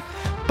 Sweden,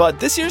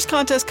 but this year's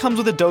contest comes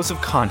with a dose of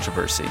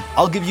controversy.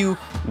 I'll give you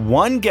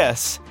one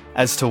guess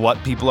as to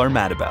what people are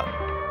mad about.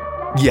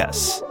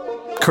 Yes,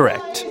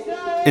 correct.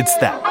 It's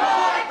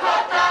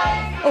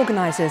that.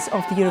 Organisers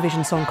of the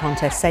Eurovision Song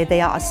Contest say they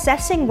are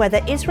assessing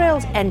whether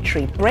Israel's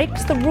entry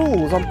breaks the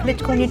rules on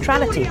political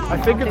neutrality. I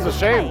think it's a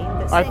shame.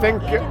 I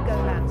think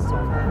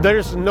there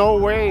is no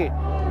way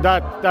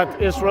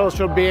that Israel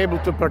should be able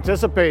to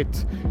participate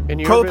in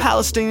Eurovision.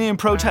 Pro-Palestinian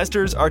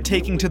protesters are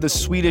taking to the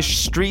Swedish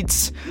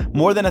streets.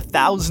 More than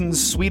 1,000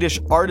 Swedish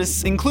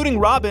artists, including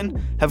Robin,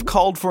 have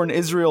called for an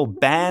Israel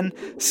ban.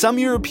 Some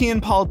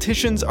European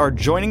politicians are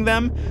joining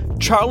them.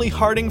 Charlie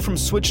Harding from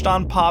Switched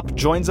On Pop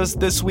joins us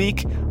this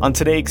week on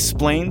Today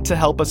Explained to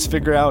help us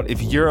figure out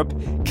if Europe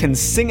can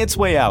sing its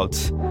way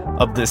out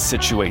of this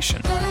situation.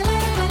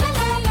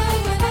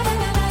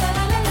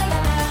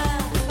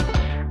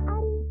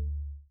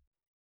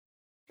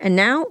 And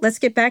now, let's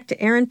get back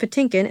to Aaron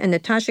Patinkin and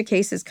Natasha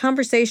Case's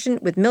conversation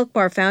with Milk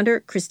Bar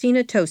founder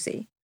Christina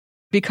Tosi.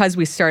 Because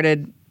we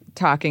started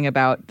talking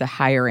about the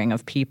hiring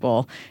of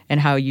people and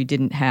how you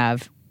didn't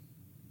have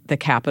the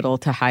capital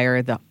to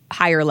hire the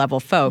higher level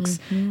folks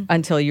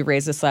until you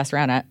raised this last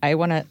round. I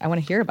want to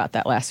hear about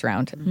that last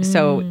round.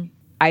 So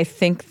I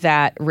think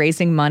that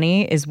raising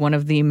money is one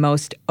of the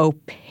most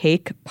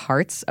opaque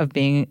parts of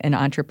being an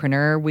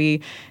entrepreneur.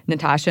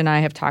 Natasha and I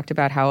have talked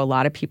about how a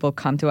lot of people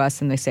come to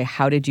us and they say,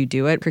 how did you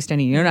do it?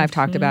 Christina, you and I have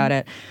talked about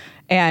it.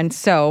 And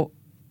so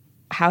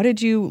how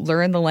did you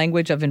learn the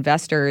language of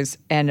investors?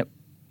 And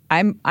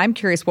I'm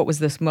curious, what was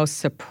this most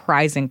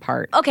surprising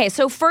part? Okay,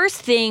 so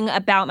first thing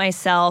about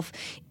myself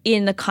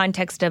in the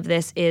context of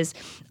this is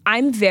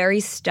I'm very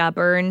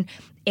stubborn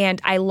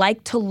and I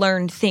like to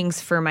learn things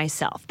for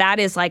myself.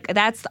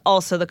 That's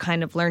also the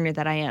kind of learner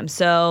that I am.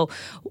 So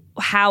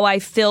how I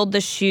filled the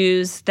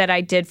shoes that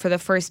I did for the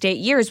first 8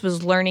 years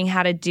was learning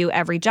how to do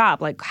every job.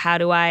 How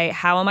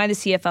am I the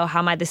CFO? How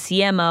am I the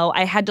CMO?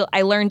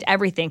 I learned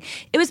everything.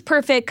 It was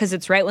perfect because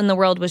it's right when the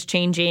world was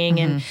changing,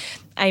 and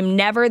I'm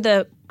never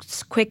the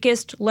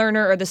quickest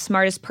learner or the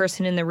smartest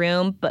person in the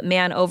room, but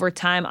man, over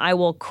time, I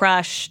will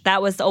crush.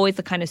 That was always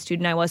the kind of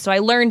student I was. So I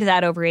learned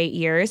that over 8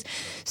 years.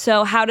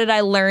 So how did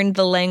I learn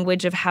the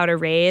language of how to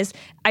raise?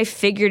 I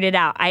figured it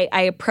out.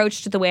 I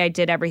approached it the way I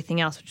did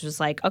everything else, which was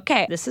like,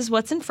 okay, this is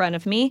what's in front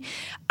of me.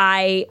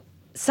 I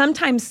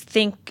sometimes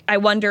I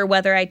wonder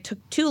whether I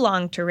took too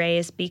long to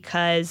raise,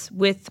 because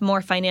with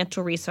more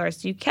financial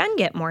resource, you can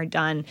get more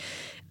done.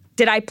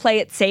 Did I play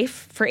it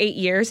safe for 8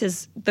 years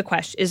is the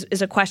question,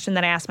 is a question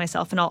that I ask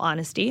myself in all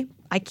honesty.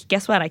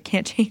 Guess what? I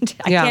can't change.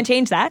 I can't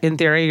change that. In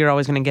theory, you're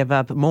always going to give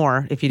up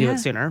more if you do it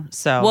sooner.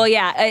 So, well,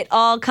 yeah, it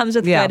all comes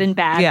with good and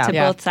bad to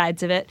both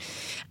sides of it.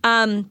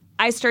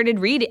 I started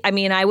reading. I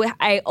mean,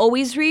 I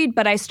always read,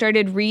 but I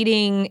started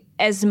reading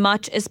as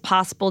much as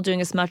possible,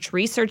 doing as much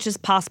research as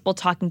possible,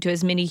 talking to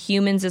as many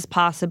humans as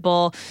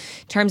possible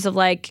in terms of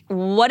like,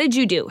 what did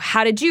you do?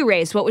 How did you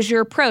raise? What was your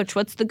approach?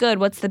 What's the good?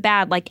 What's the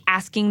bad? Like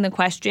asking the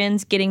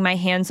questions, getting my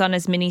hands on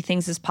as many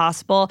things as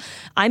possible.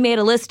 I made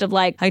a list of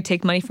like, I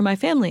take money from my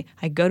family.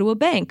 I go to a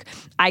bank.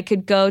 I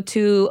could go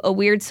to a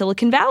weird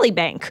Silicon Valley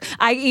bank.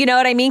 You know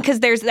what I mean?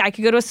 Because I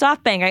could go to a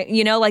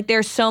SoftBank.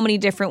 There's so many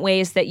different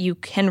ways that you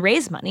can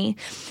raise money.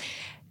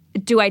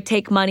 Do I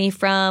take money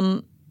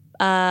from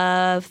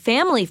a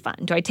family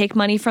fund? Do I take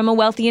money from a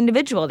wealthy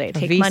individual? Do I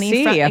take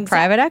money from a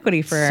private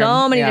equity firm?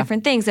 So many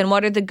different things. And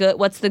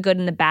what's the good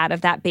and the bad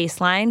of that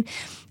baseline?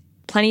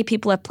 Plenty of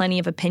people have plenty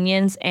of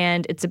opinions,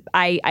 and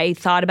I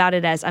thought about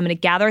it as I'm going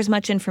to gather as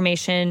much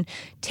information,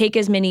 take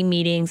as many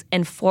meetings,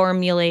 and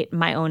formulate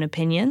my own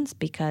opinions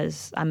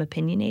because I'm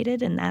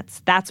opinionated, and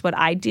that's what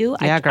I do.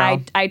 Yeah,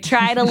 girl. I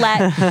try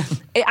to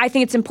I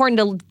think it's important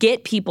to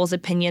get people's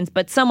opinions,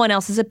 but someone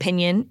else's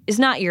opinion is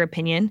not your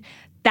opinion.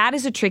 That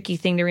is a tricky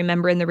thing to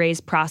remember in the raise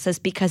process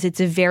because it's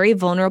a very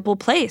vulnerable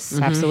place.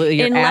 Mm-hmm. Absolutely.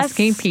 You're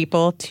asking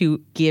people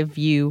to give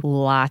you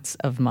lots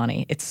of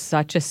money. It's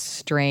such a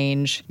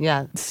strange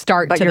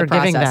start to the process. But you're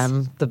giving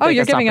them the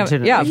biggest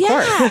opportunity. Of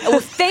course. Well,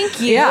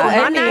 thank you.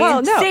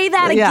 Say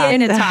that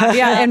again, Natasha.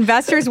 Yeah,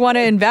 investors want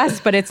to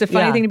invest, but it's a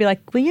funny thing to be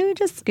like, will you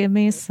just give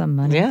me some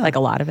money? Yeah. Like a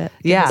lot of it.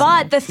 Yeah.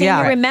 But the thing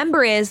to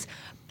remember is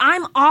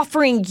I'm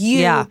offering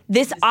you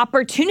this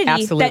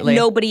opportunity that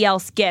nobody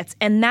else gets.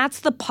 And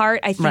that's the part,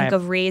 I think,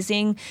 of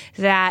raising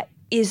that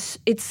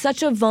it's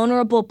such a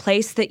vulnerable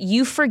place that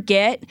you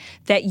forget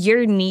that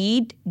your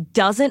need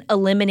doesn't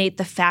eliminate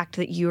the fact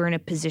that you're in a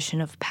position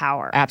of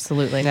power.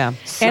 Absolutely. Yeah.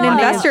 So and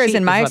investors,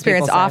 in my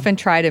experience, often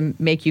try to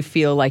make you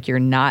feel like you're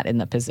not in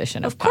the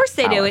position of power. Of course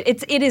they do.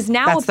 It is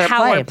now a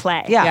power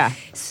play. Yeah.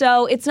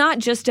 So it's not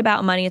just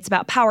about money, it's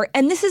about power.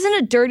 And this isn't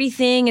a dirty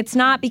thing. It's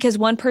not because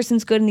one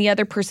person's good and the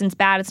other person's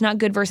bad. It's not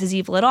good versus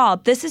evil at all.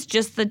 This is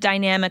just the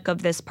dynamic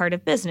of this part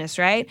of business,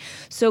 right?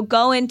 So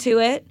go into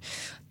it.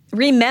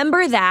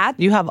 Remember that.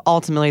 You have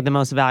ultimately the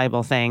most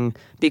valuable thing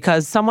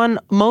because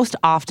most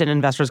often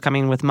investors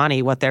coming in with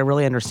money, what they're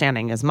really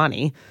understanding is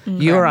money.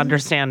 Mm-hmm. You're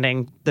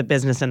understanding the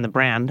business and the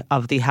brand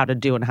of the how to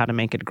do and how to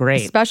make it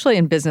great. Especially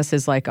in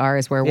businesses like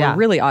ours where we're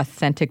really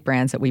authentic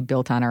brands that we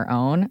built on our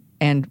own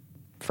and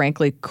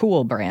frankly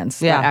cool brands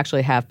that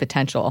actually have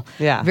potential.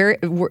 Yeah.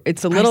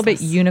 It's a little bit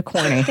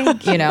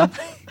unicorny, you know?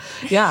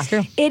 Yeah. It's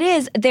true. It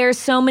is. There's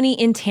so many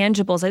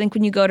intangibles. I think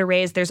when you go to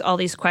raise, there's all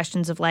these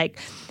questions of like,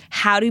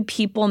 how do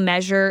people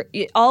measure?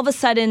 All of a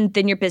sudden,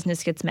 then your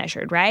business gets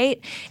measured,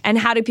 right? And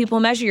how do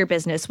people measure your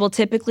business? Well,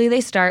 typically they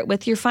start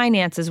with your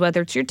finances, whether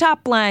it's your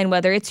top line,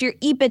 whether it's your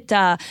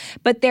EBITDA.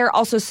 But there are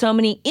also so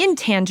many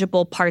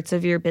intangible parts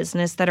of your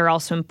business that are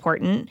also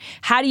important.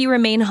 How do you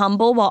remain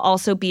humble while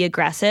also be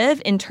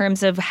aggressive in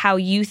terms of how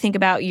you think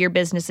about your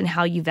business and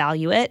how you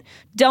value it?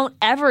 Don't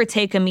ever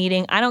take a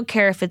meeting. I don't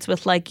care if it's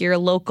with like your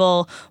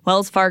local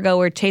Wells Fargo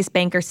or Chase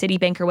Bank or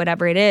Citibank or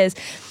whatever it is,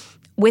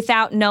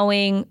 without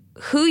knowing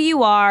who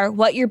you are,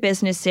 what your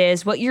business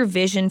is, what your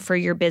vision for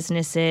your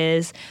business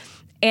is.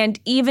 And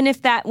even if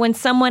when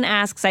someone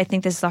asks, I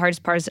think this is the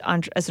hardest part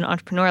as an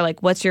entrepreneur,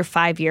 like, what's your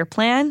 5-year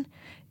plan?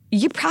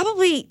 You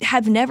probably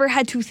have never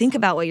had to think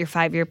about what your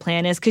 5-year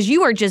plan is because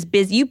you are just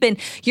busy.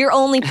 Your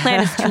only plan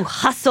is to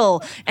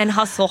hustle and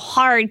hustle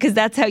hard because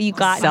that's how you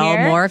got here.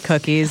 Sell more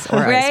cookies or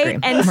ice cream.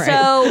 And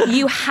so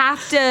you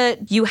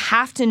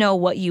have to know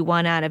what you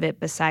want out of it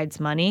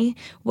besides money.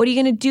 What are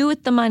you going to do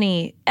with the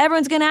money?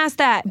 Everyone's going to ask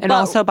that. And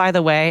also, by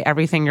the way,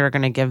 everything you're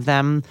going to give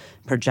them,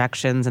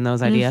 projections and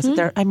those ideas,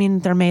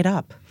 they're made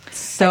up.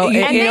 So and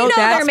they know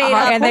they're made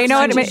up. And they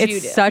know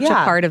it's such a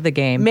part of the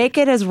game. Make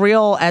it as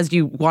real as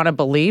you want to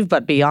believe,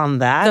 but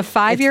beyond that, the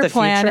 5-year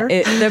plan.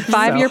 The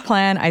 5-year So.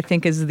 plan, I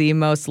think, is the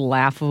most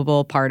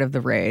laughable part of the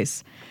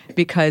raise,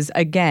 because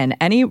again,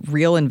 any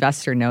real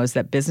investor knows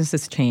that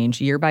businesses change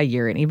year by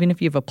year, and even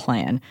if you have a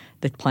plan,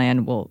 the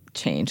plan will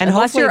change. And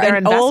unless hopefully you're their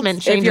an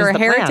investment changes if you're a the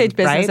heritage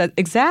plan, business, right?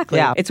 Exactly.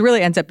 Yeah. It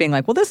really ends up being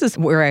like, well, this is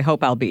where I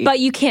hope I'll be. But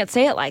you can't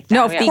say it like that.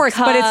 No, of course,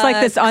 but it's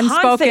like this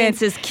unspoken.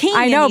 Confidence is king.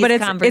 I know, in these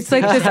but it's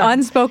like this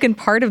unspoken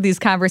part of these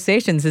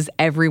conversations is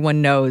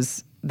everyone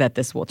knows that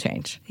this will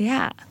change.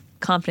 Yeah.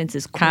 confidence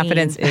is queen.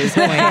 Confidence is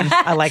queen.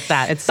 I like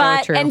that. It's so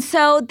true. And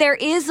so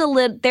there's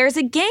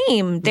a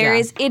game.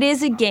 It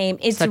is a game.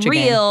 It's Such a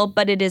real,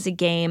 but it is a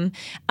game.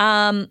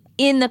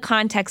 In the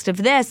context of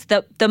this,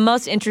 the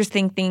most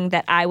interesting thing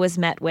that I was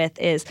met with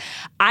is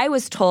I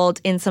was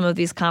told in some of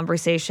these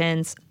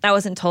conversations, I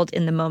wasn't told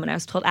in the moment, I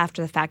was told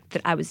after the fact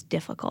that I was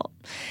difficult.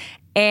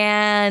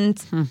 And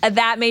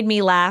that made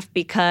me laugh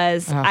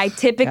because I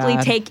typically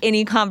take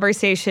any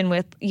conversation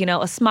with,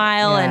 a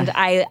smile, and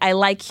I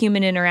like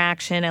human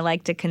interaction. I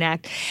like to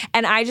connect.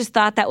 And I just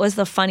thought that was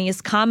the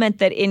funniest comment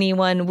that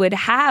anyone would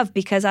have,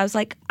 because I was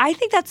like, I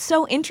think that's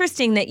so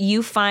interesting that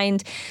you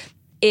find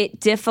it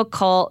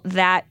difficult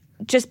that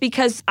just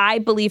because I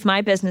believe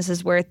my business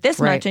is worth this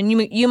much and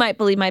you might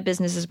believe my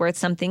business is worth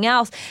something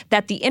else,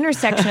 that the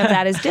intersection of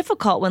that is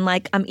difficult when,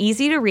 like, I'm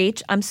easy to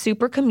reach, I'm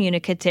super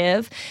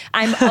communicative,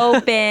 I'm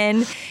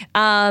open.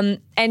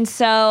 And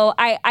so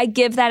I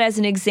give that as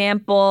an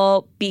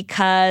example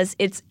because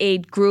it's a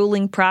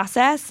grueling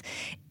process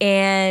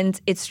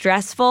and it's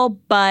stressful,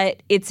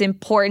 but it's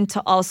important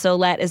to also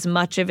let as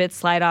much of it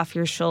slide off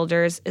your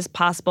shoulders as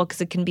possible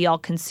because it can be all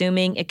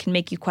consuming. It can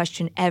make you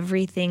question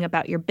everything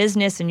about your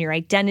business and your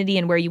identity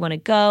and where you want to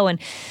go and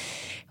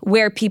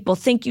where people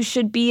think you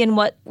should be and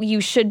what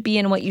you should be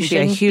and what you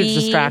shouldn't be. A huge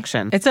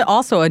distraction. It's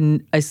also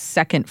a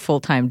second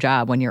full-time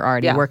job when you're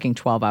already working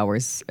 12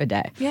 hours a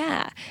day.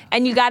 Yeah.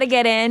 And you got to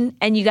get in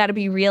and you got to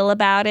be real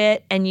about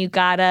it and you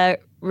got to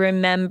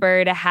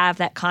remember to have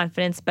that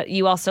confidence, but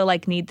you also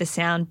need the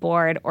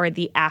soundboard or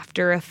the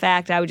after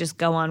effect. I would just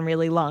go on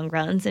really long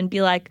runs and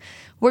be like,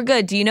 we're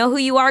good. Do you know who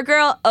you are,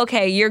 girl?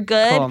 Okay, you're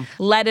good. Cool.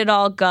 Let it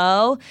all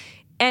go.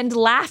 And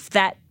laugh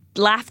that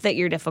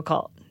you're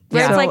difficult.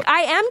 Where it's like,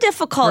 I am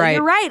difficult. Right.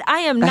 You're right. I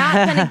am not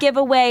going to give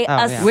away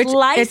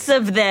slice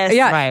of this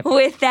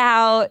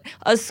without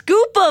a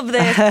scoop of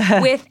this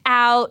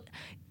without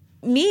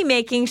me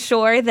making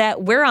sure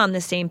that we're on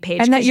the same page,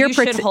 and that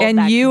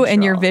you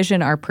and your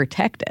vision are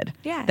protected.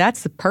 Yeah,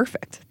 that's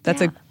perfect.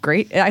 That's a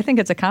great. I think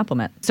it's a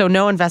compliment. So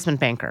no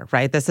investment banker,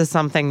 right? This is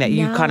something that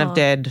you kind of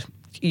did.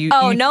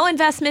 No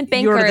investment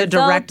banker. You're the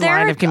direct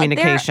line of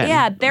communication.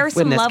 There are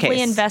some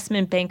lovely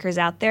investment bankers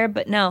out there,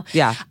 but no.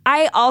 Yeah.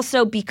 I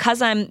also,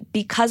 because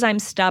I'm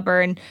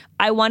stubborn,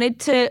 I wanted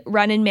to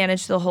run and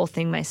manage the whole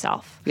thing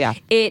myself. Yeah.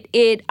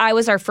 I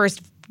was our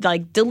first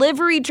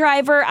delivery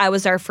driver. I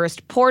was our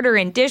first porter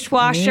and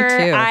dishwasher.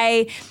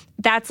 Me too.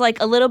 That's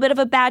a little bit of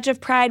a badge of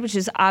pride, which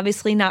is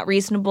obviously not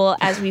reasonable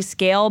as we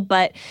scale.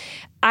 But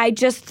I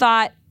just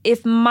thought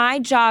if my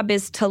job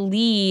is to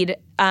lead,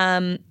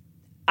 I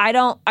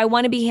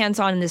want to be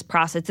hands-on in this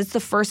process. It's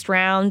the first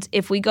round.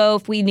 If we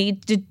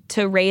need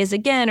to raise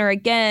again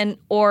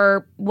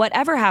or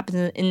whatever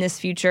happens in this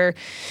future,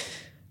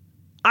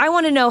 I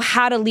want to know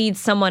how to lead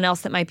someone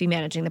else that might be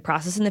managing the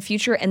process in the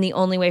future. And the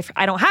only way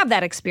I don't have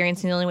that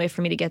experience. And the only way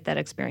for me to get that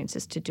experience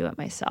is to do it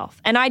myself.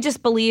 And I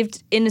just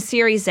believed in a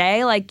Series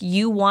A,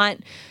 you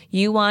want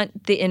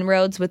the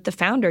inroads with the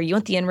founder. You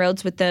want the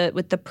inroads with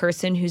the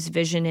person whose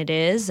vision it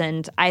is.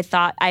 And I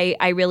thought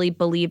I really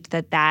believed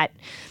that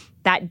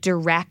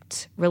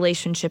direct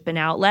relationship and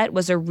outlet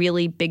was a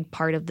really big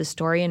part of the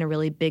story and a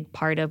really big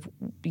part of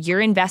if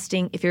you're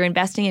investing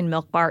in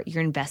Milk Bar,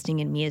 you're investing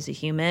in me as a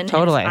human.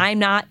 Totally. And if I'm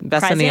not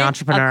Invest present in the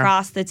entrepreneur.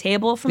 Across the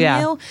table from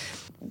you,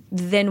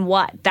 then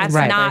what? That's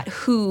not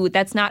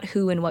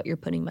who and what you're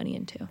putting money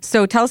into.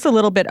 So tell us a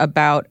little bit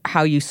about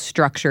how you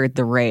structured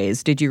the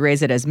raise. Did you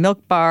raise it as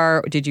Milk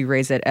Bar? Did you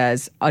raise it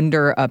as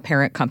under a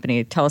parent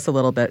company? Tell us a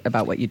little bit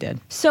about what you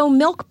did. So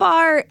Milk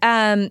Bar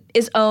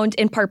is owned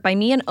in part by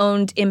me and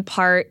owned in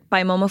part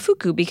by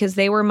Momofuku because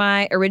they were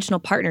my original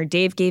partner.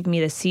 Dave gave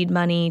me the seed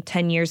money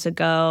 10 years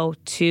ago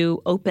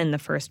to open the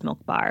first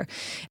Milk Bar.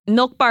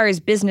 Milk Bar's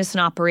business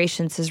and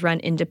operations has run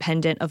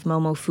independent of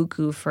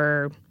Momofuku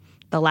for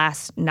the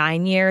last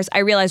 9 years. I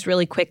realized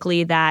really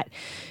quickly that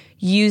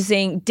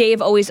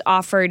Dave always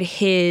offered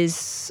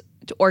his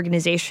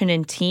organization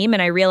and team,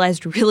 and I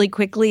realized really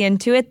quickly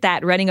into it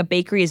that running a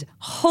bakery is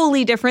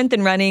wholly different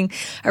than running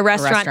a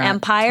restaurant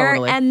empire,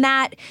 totally. And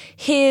that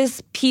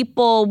his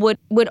people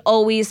would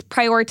always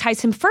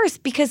prioritize him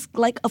first because,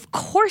 of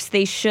course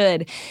they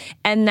should,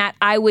 and that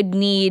I would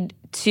need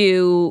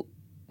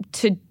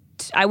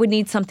I would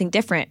need something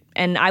different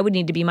and I would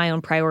need to be my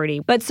own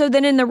priority. But so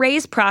then in the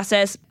raise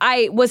process,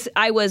 I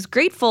was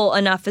grateful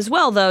enough as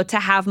well, though, to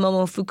have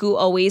Momofuku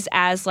always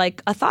as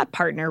a thought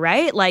partner,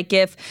 right?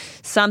 If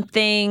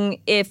something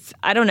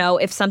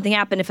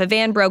happened, if a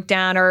van broke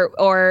down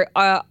or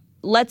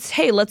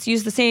let's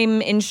use the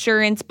same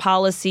insurance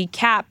policy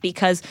cap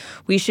because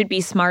we should be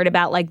smart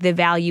about the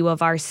value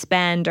of our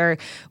spend, or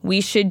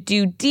we should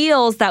do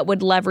deals that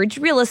would leverage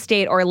real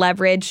estate or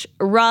leverage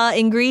raw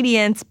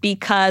ingredients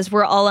because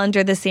we're all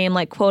under the same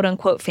quote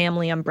unquote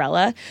family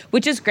umbrella,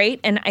 which is great.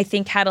 And I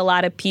think had a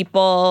lot of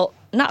people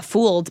not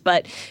fooled,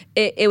 but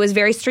it was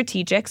very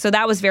strategic. So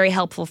that was very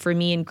helpful for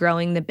me in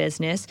growing the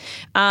business.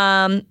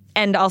 And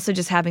And also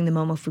just having the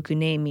Momofuku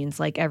name means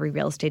like every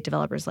real estate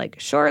developer is like,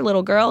 sure,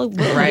 little girl,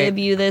 we'll give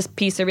you this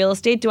piece of real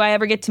estate. Do I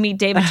ever get to meet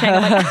David Chang?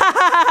 I'm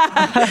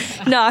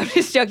like, no, I'm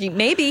just joking.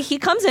 Maybe he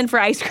comes in for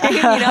ice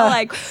cream,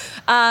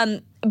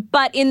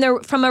 but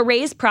from a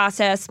raise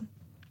process,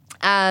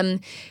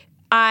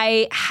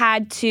 I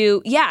had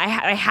to,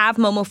 I have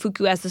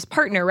Momofuku as this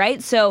partner,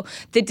 right? So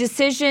the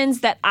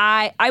decisions that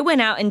I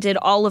went out and did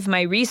all of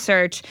my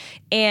research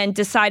and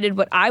decided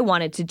what I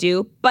wanted to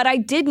do, but I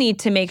did need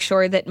to make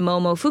sure that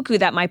Momofuku,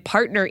 that my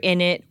partner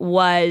in it,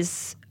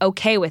 was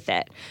okay with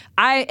it.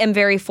 I am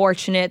very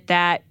fortunate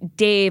that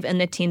Dave and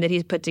the team that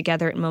he's put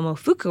together at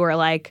Momofuku are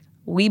like,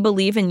 we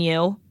believe in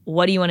you.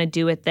 What do you want to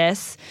do with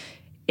this?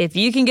 If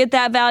you can get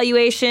that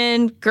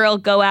valuation, girl,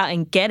 go out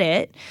and get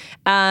it.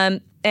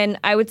 And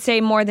I would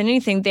say more than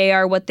anything, they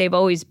are what they've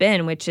always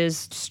been, which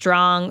is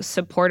strong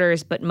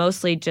supporters, but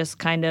mostly just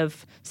kind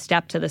of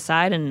step to the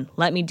side and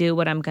let me do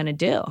what I'm going to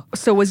do.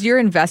 So was your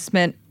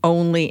investment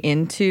only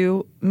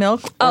into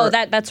Milk? Oh,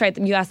 that's right.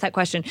 You asked that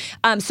question.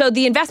 So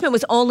the investment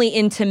was only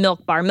into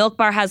Milk Bar. Milk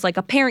Bar has like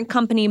a parent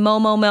company,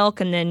 Momo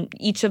Milk, and then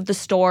each of the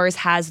stores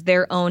has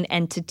their own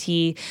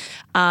entity.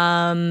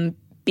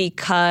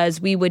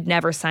 Because we would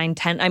never sign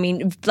 10. I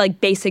mean,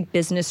 like basic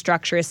business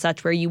structure is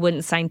such where you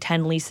wouldn't sign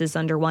 10 leases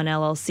under one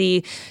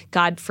LLC.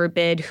 God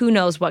forbid, who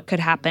knows what could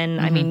happen.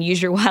 I mean, use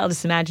your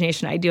wildest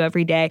imagination. I do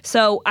every day.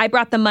 So I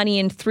brought the money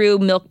in through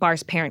Milk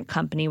Bar's parent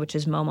company, which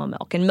is Momo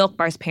Milk. And Milk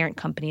Bar's parent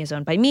company is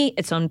owned by me.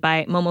 It's owned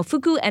by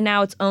Momofuku. And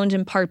now it's owned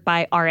in part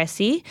by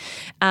RSE,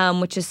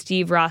 which is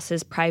Steve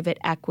Ross's private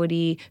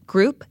equity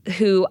group,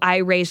 who I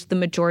raised the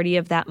majority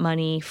of that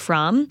money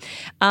from.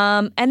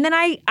 And then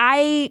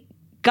I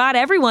got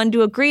everyone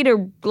to agree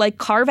to like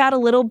carve out a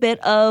little bit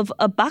of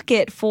a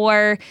bucket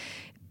for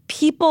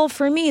people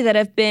for me that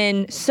have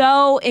been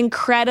so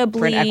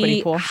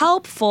incredibly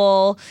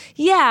helpful,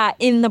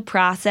 in the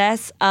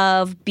process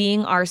of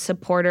being our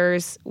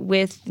supporters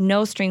with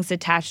no strings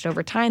attached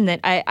over time,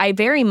 that I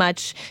very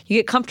much, you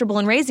get comfortable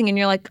in raising and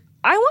you're like,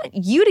 I want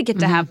you to get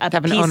to have a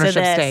piece an ownership of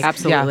this. Stake.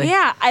 Absolutely.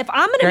 Yeah. If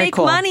I'm going to make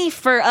money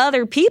for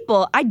other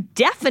people,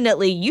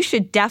 you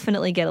should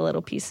definitely get a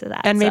little piece of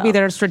that. And maybe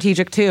they're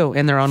strategic too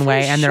in their own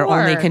way, and they're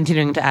only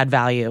continuing to add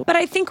value. But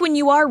I think when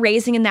you are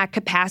raising in that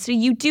capacity,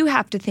 you do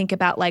have to think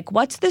about like,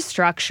 what's the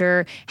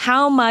structure?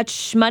 How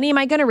much money am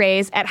I going to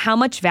raise at how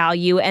much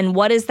value? And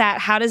what is that?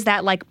 How does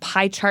that like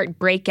pie chart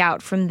break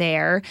out from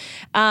there?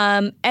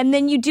 And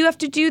then you do have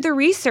to do the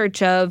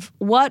research of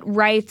what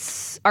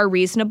rights are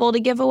reasonable to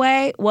give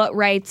away, what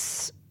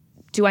rights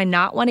do I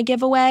not want to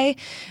give away?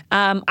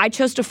 I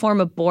chose to form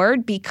a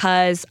board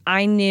because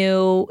I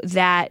knew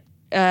that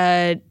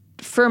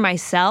for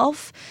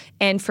myself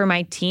and for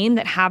my team,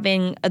 that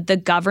having the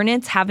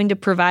governance, having to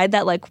provide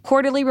that like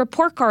quarterly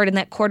report card and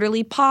that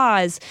quarterly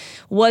pause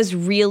was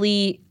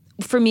really,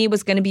 for me,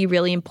 was going to be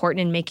really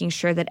important in making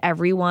sure that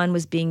everyone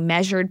was being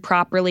measured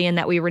properly and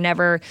that we were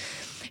never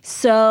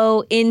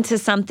so into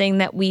something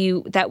that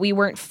we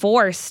weren't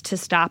forced to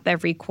stop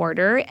every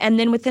quarter. And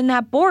then within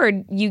that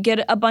board, you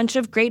get a bunch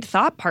of great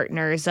thought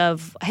partners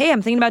of, hey,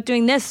 I'm thinking about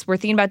doing this. We're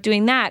thinking about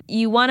doing that.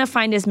 You want to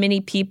find as many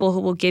people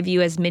who will give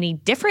you as many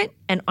different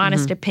and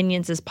honest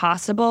opinions as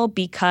possible,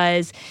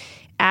 because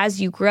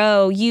as you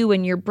grow, you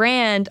and your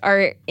brand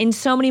are in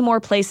so many more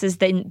places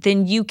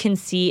than you can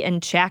see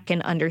and check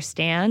and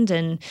understand.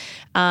 And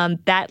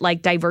that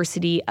like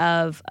diversity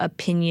of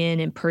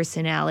opinion and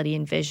personality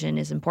and vision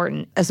is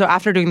important. So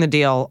after doing the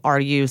deal, are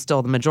you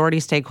still the majority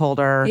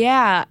stakeholder?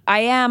 Yeah, I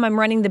am. I'm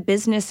running the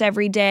business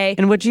every day.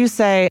 And would you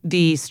say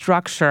the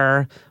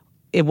structure,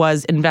 it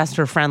was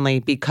investor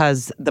friendly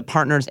because the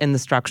partners in the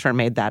structure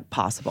made that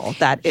possible?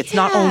 That it's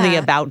not only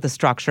about the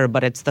structure,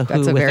 but it's the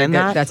who within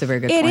that? That's a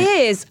very good point. It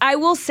is. I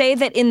will say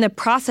that in the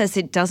process,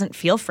 it doesn't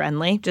feel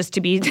friendly, just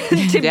to be to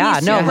be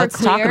super let's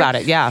clear. talk about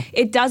it. Yeah.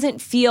 It doesn't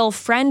feel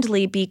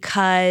friendly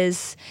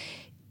because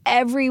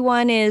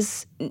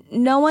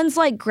no one's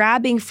like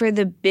grabbing for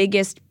the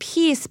biggest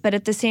piece, but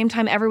at the same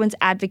time, everyone's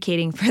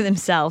advocating for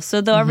themselves. So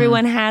though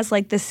everyone has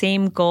like the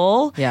same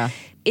goal,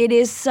 it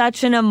is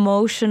such an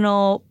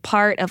emotional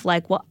part of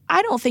like, well,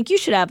 I don't think you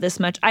should have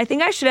this much. I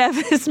think I should have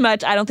this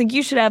much. I don't think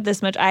you should have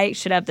this much. I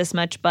should have this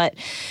much. But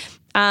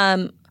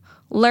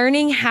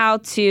learning how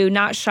to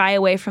not shy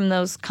away from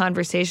those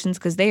conversations,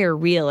 because they are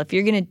real. If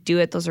you're going to do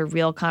it, those are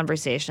real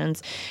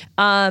conversations.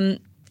 And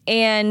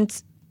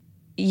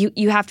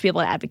you have to be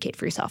able to advocate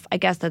for yourself. I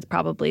guess that's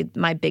probably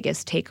my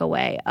biggest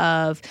takeaway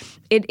of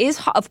it is,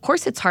 of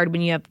course it's hard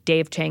when you have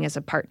Dave Chang as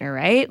a partner,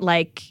 right?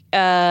 Like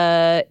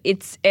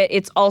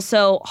it's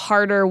also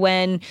harder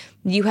when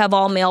you have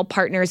all male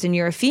partners and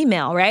you're a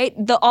female, right?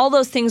 All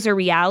those things are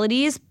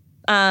realities.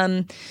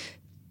 I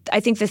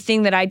think the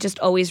thing that I just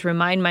always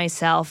remind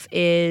myself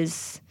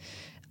is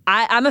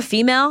I'm a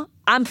female.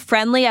 I'm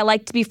friendly. I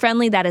like to be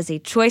friendly. That is a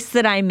choice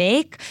that I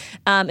make.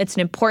 It's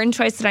an important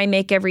choice that I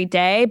make every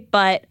day.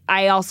 But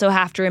I also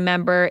have to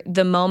remember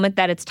the moment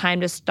that it's time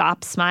to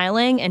stop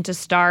smiling and to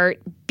start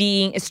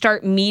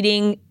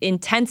meeting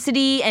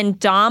intensity and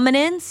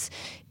dominance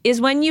is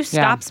when you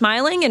stop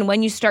smiling and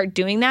when you start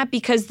doing that,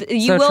 because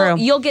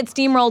you'll get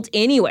steamrolled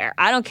anywhere.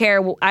 I don't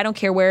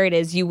care where it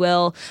is. You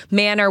will,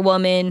 man or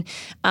woman.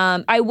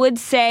 I would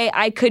say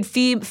I could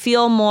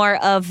feel more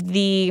of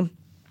the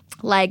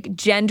like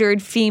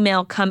gendered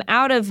female come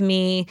out of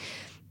me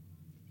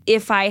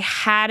if I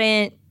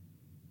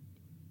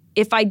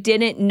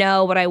didn't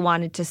know what I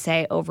wanted to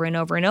say over and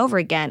over and over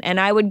again. And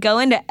I would go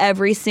into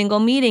every single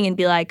meeting and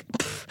be like,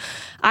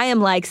 I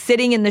am like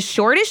sitting in the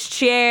shortest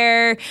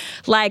chair.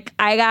 Like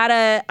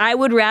I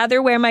would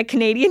rather wear my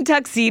Canadian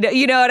tuxedo.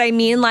 You know what I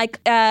mean? Like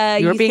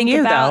you're being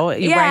you though.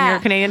 You're wearing your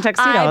Canadian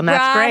tuxedo, and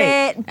that's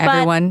great.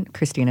 Everyone,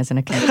 Christina's in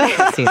a Canadian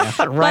tuxedo.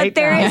 Right. But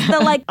there is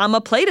the like, I'm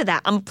gonna play to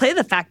that. I'm gonna play to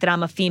the fact that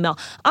I'm a female.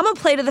 I'm gonna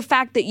play to the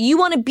fact that you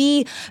want to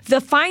be the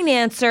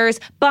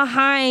financiers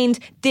behind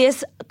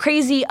this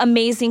crazy,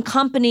 amazing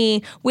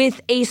company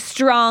with a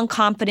strong,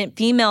 confident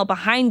female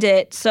behind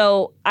it.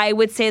 So I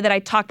would say that I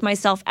talked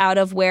myself out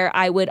of where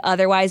I would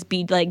otherwise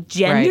be like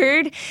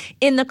gendered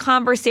in the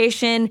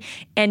conversation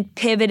and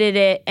pivoted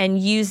it and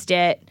used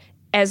it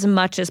as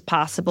much as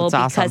possible.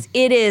 That's because awesome.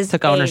 it is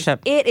Took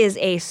ownership. It is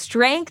a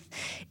strength.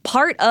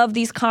 Part of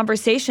these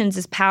conversations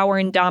is power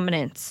and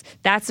dominance.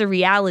 That's a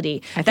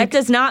reality. That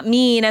does not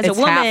mean as a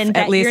woman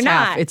that you're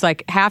not. It's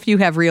like half you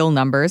have real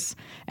numbers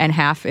and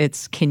half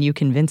it's can you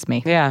convince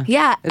me? Yeah.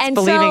 It's and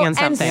believing in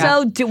something.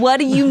 And so what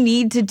do you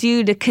need to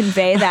do to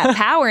convey that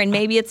power? And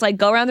maybe it's like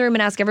go around the room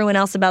and ask everyone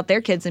else about their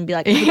kids and be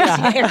like, dare you to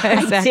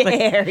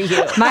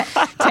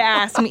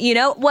ask me, you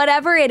know,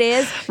 whatever it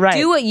is,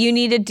 do what you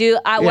need to do,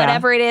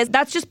 whatever it is.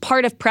 That's just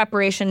part of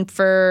preparation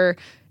for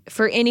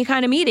any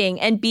kind of meeting,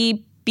 and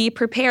be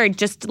prepared.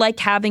 Just like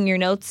having your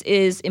notes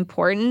is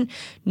important.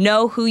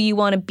 Know who you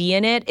want to be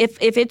in it. If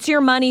it's your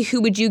money,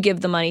 who would you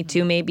give the money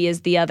to? Maybe is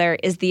the other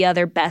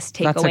best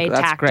takeaway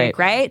tactic, great.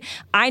 Right?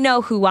 I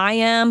know who I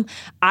am.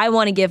 I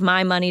want to give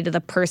my money to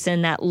the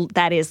person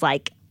that is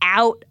like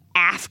out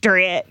after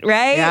it,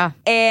 right? Yeah.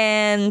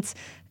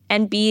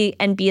 And be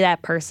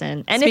that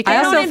person. And if they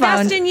don't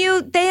invest in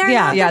you, they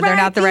are they're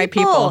not the right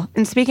people.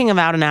 And speaking of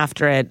out and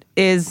after it,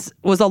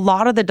 was a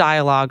lot of the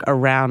dialogue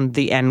around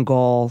the end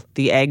goal,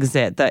 the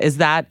exit. Is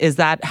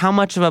that how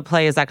much of a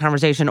play is that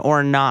conversation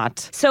or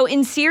not? So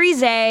in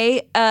Series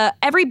A,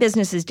 every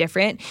business is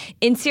different.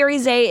 In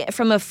Series A,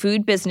 from a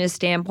food business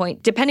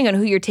standpoint, depending on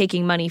who you're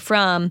taking money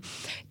from,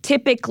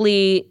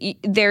 typically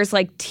there's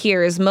like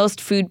tiers.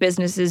 Most food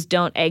businesses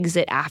don't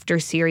exit after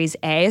Series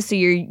A. So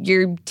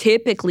you're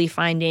typically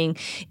finding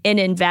an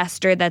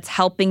investor that's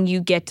helping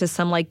you get to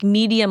some like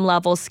medium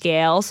level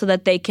scale so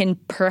that they can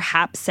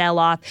perhaps sell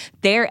off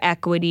their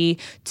equity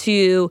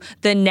to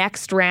the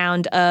next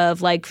round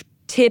of like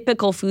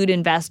typical food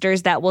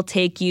investors that will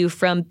take you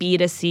from B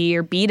to C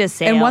or B to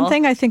sale. And one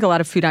thing I think a lot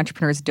of food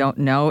entrepreneurs don't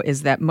know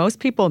is that most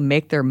people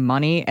make their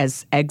money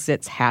as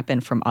exits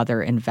happen from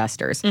other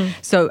investors.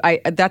 So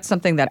that's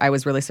something that I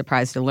was really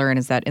surprised to learn,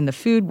 is that in the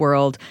food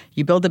world,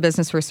 you build a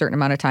business for a certain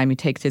amount of time, you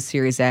take it to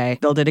Series A,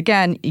 build it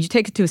again, you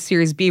take it to a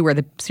Series B where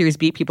the Series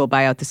B people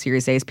buy out the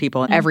Series A's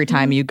people, and every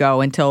time you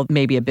go until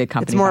maybe a big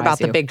company It's more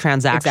buys about the big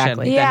transaction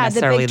than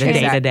necessarily the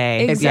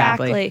day-to-day.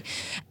 Exactly.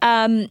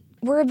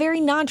 We're a very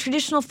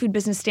non-traditional food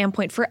business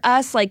standpoint. For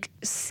us, like,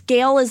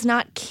 scale is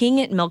not king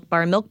at Milk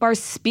Bar. Milk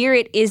Bar's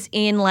spirit is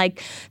in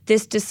like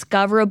this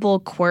discoverable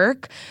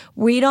quirk.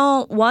 We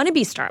don't want to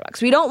be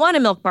Starbucks. We don't want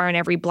a Milk Bar in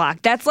every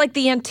block. That's like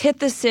the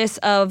antithesis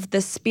of the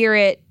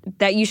spirit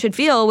that you should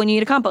feel when you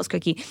eat a compost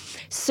cookie.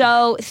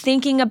 So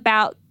thinking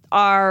about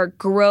our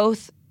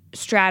growth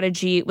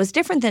strategy was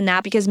different than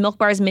that, because Milk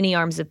Bar is many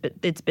arms of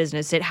its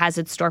business. It has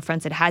its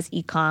storefronts, it has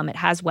e-com, it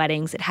has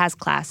weddings, it has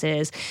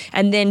classes,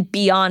 and then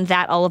beyond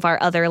that, all of our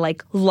other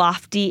like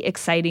lofty,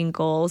 exciting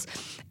goals.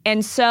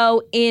 And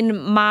so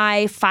in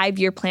my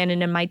 5-year plan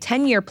and in my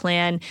 10-year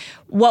plan,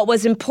 what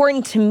was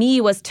important to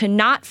me was to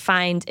not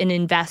find an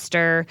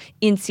investor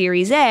in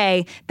Series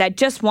A that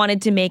just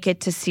wanted to make it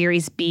to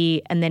Series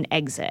B and then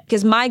exit.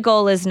 Because my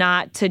goal is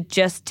not to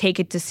just take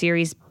it to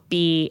Series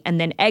B and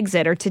then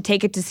exit, or to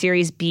take it to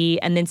Series B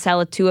and then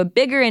sell it to a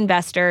bigger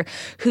investor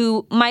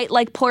who might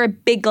like pour a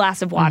big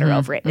glass of water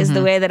over it, is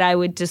the way that I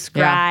would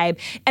describe.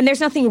 Yeah. And there's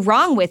nothing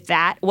wrong with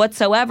that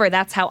whatsoever.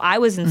 That's how I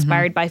was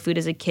inspired by food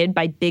as a kid,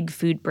 by big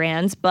food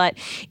brands. But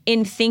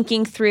in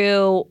thinking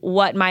through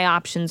what my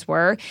options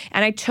were,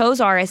 and I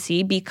chose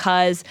RSE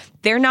because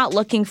they're not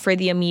looking for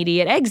the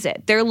immediate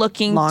exit. They're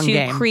looking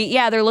to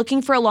create, they're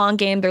looking for a long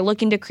game. They're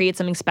looking to create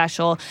something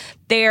special.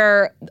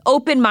 They're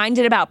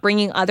open-minded about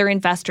bringing other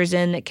investors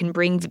in that can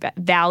bring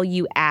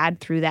value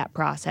add through that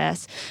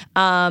process.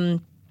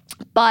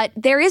 But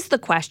there is the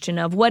question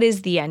of, what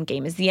is the end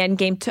game? Is the end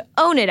game to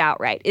own it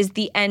outright? Is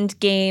the end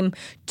game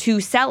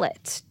to sell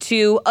it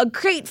to a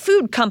great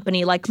food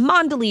company like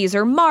Mondelez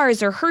or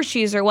Mars or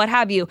Hershey's or what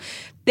have you?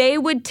 They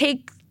would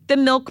take the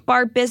Milk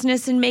Bar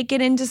business and make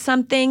it into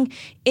something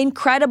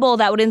incredible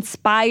that would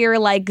inspire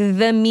like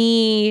the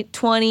me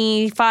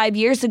 25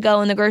 years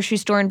ago in the grocery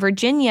store in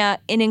Virginia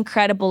in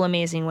incredible,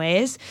 amazing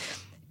ways.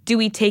 Do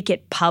we take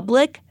it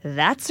public?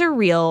 That's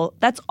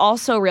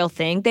also a real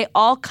thing. They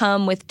all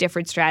come with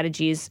different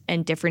strategies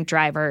and different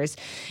drivers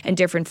and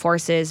different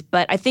forces.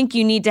 But I think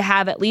you need to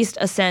have at least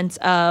a sense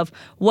of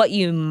what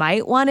you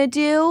might want to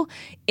do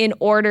in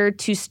order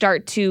to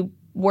start to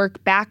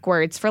work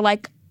backwards for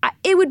like,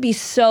 it would be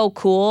so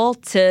cool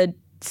to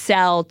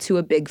sell to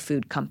a big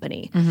food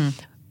company. Mm-hmm.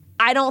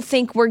 I don't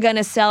think we're going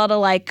to sell to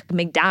like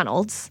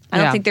McDonald's. I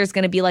don't think there's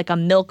going to be like a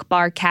Milk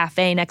Bar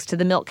Cafe next to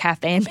the Milk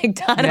Cafe in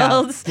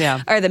McDonald's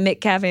or the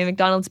Mick Cafe in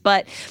McDonald's.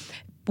 But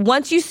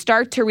once you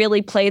start to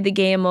really play the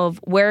game of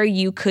where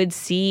you could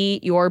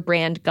see your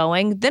brand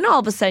going, then all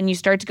of a sudden you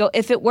start to go,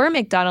 if it were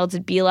McDonald's,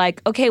 it'd be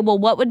like, okay, well,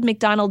 what would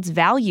McDonald's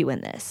value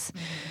in this?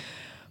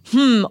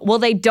 Well,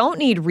 they don't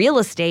need real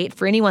estate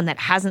for anyone that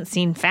hasn't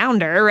seen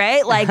Founder,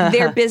 right? Like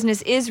their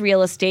business is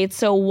real estate.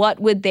 So what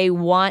would they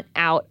want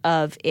out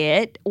of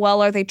it?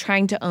 Well, are they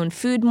trying to own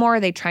food more? Are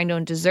they trying to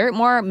own dessert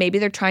more? Maybe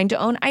they're trying to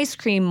own ice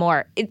cream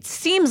more. It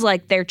seems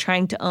like they're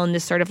trying to own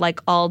this sort of like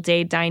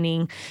all-day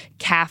dining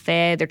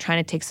cafe. They're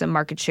trying to take some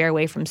market share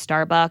away from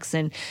Starbucks.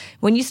 And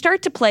when you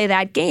start to play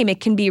that game, it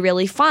can be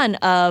really fun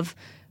of,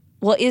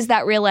 well, is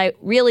that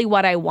really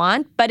what I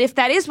want? But if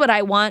that is what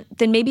I want,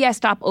 then maybe I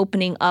stop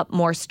opening up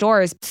more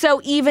stores.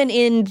 So even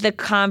in the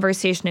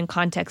conversation and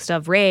context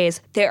of Raise,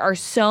 there are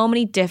so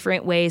many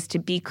different ways to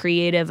be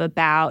creative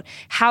about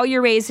how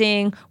you're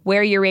raising,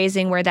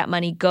 where that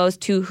money goes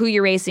to, who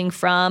you're raising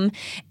from,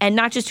 and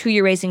not just who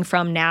you're raising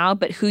from now,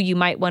 but who you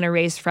might want to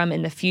raise from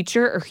in the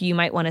future or who you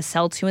might want to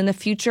sell to in the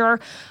future.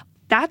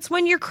 That's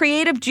when your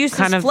creative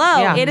juices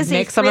flow. It is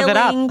a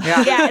thrilling,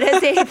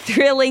 it is a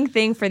thrilling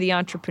thing for the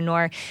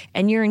entrepreneur,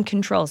 and you're in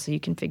control, so you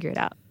can figure it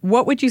out.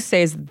 What would you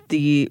say is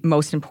the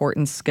most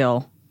important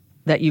skill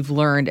that you've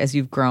learned as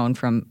you've grown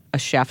from a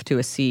chef to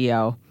a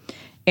CEO?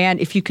 And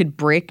if you could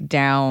break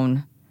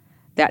down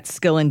that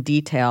skill in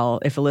detail,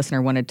 if a listener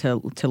wanted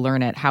to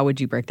learn it, how would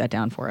you break that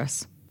down for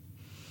us?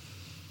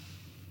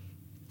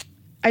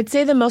 I'd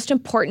say the most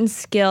important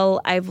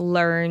skill I've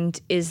learned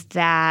is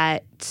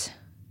that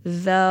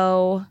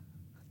though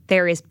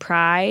there is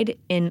pride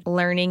in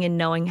learning and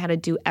knowing how to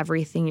do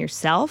everything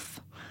yourself,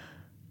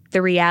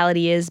 the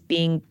reality is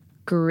being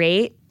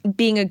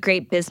a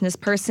great business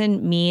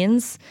person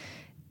means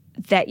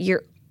that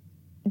you're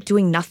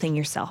doing nothing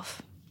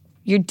yourself.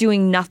 You're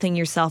doing nothing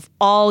yourself.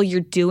 All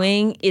you're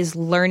doing is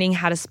learning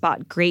how to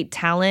spot great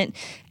talent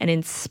and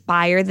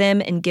inspire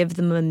them and give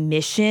them a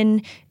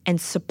mission and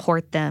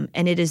support them.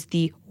 And it is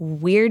the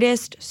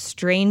weirdest,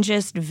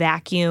 strangest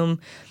vacuum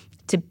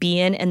to be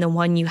in, and the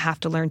one you have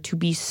to learn to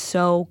be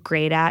so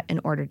great at in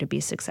order to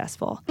be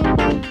successful.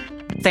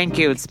 Thank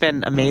you. It's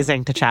been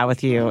amazing to chat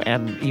with you,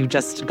 and you've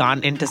just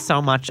gone into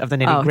so much of the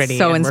nitty-gritty.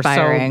 So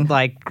inspiring.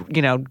 We're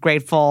so,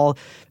 grateful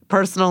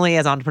personally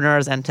as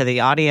entrepreneurs and to the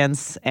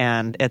audience,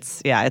 and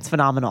it's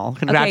phenomenal.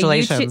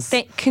 Congratulations.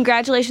 Okay,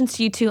 congratulations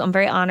to you too. I'm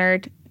very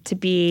honored to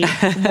be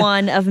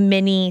one of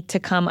many to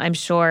come, I'm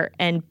sure,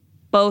 and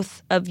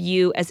both of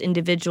you as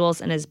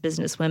individuals and as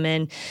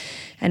businesswomen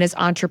and as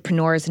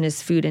entrepreneurs and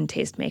as food and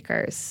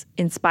tastemakers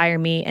inspire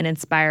me and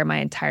inspire my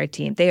entire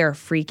team. They are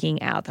freaking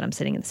out that I'm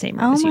sitting in the same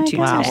room as you two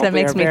today. That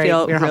makes me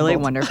feel really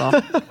wonderful.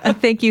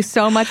 Thank you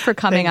so much for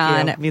coming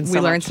on. We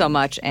learned so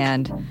much,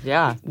 and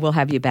we'll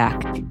have you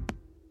back.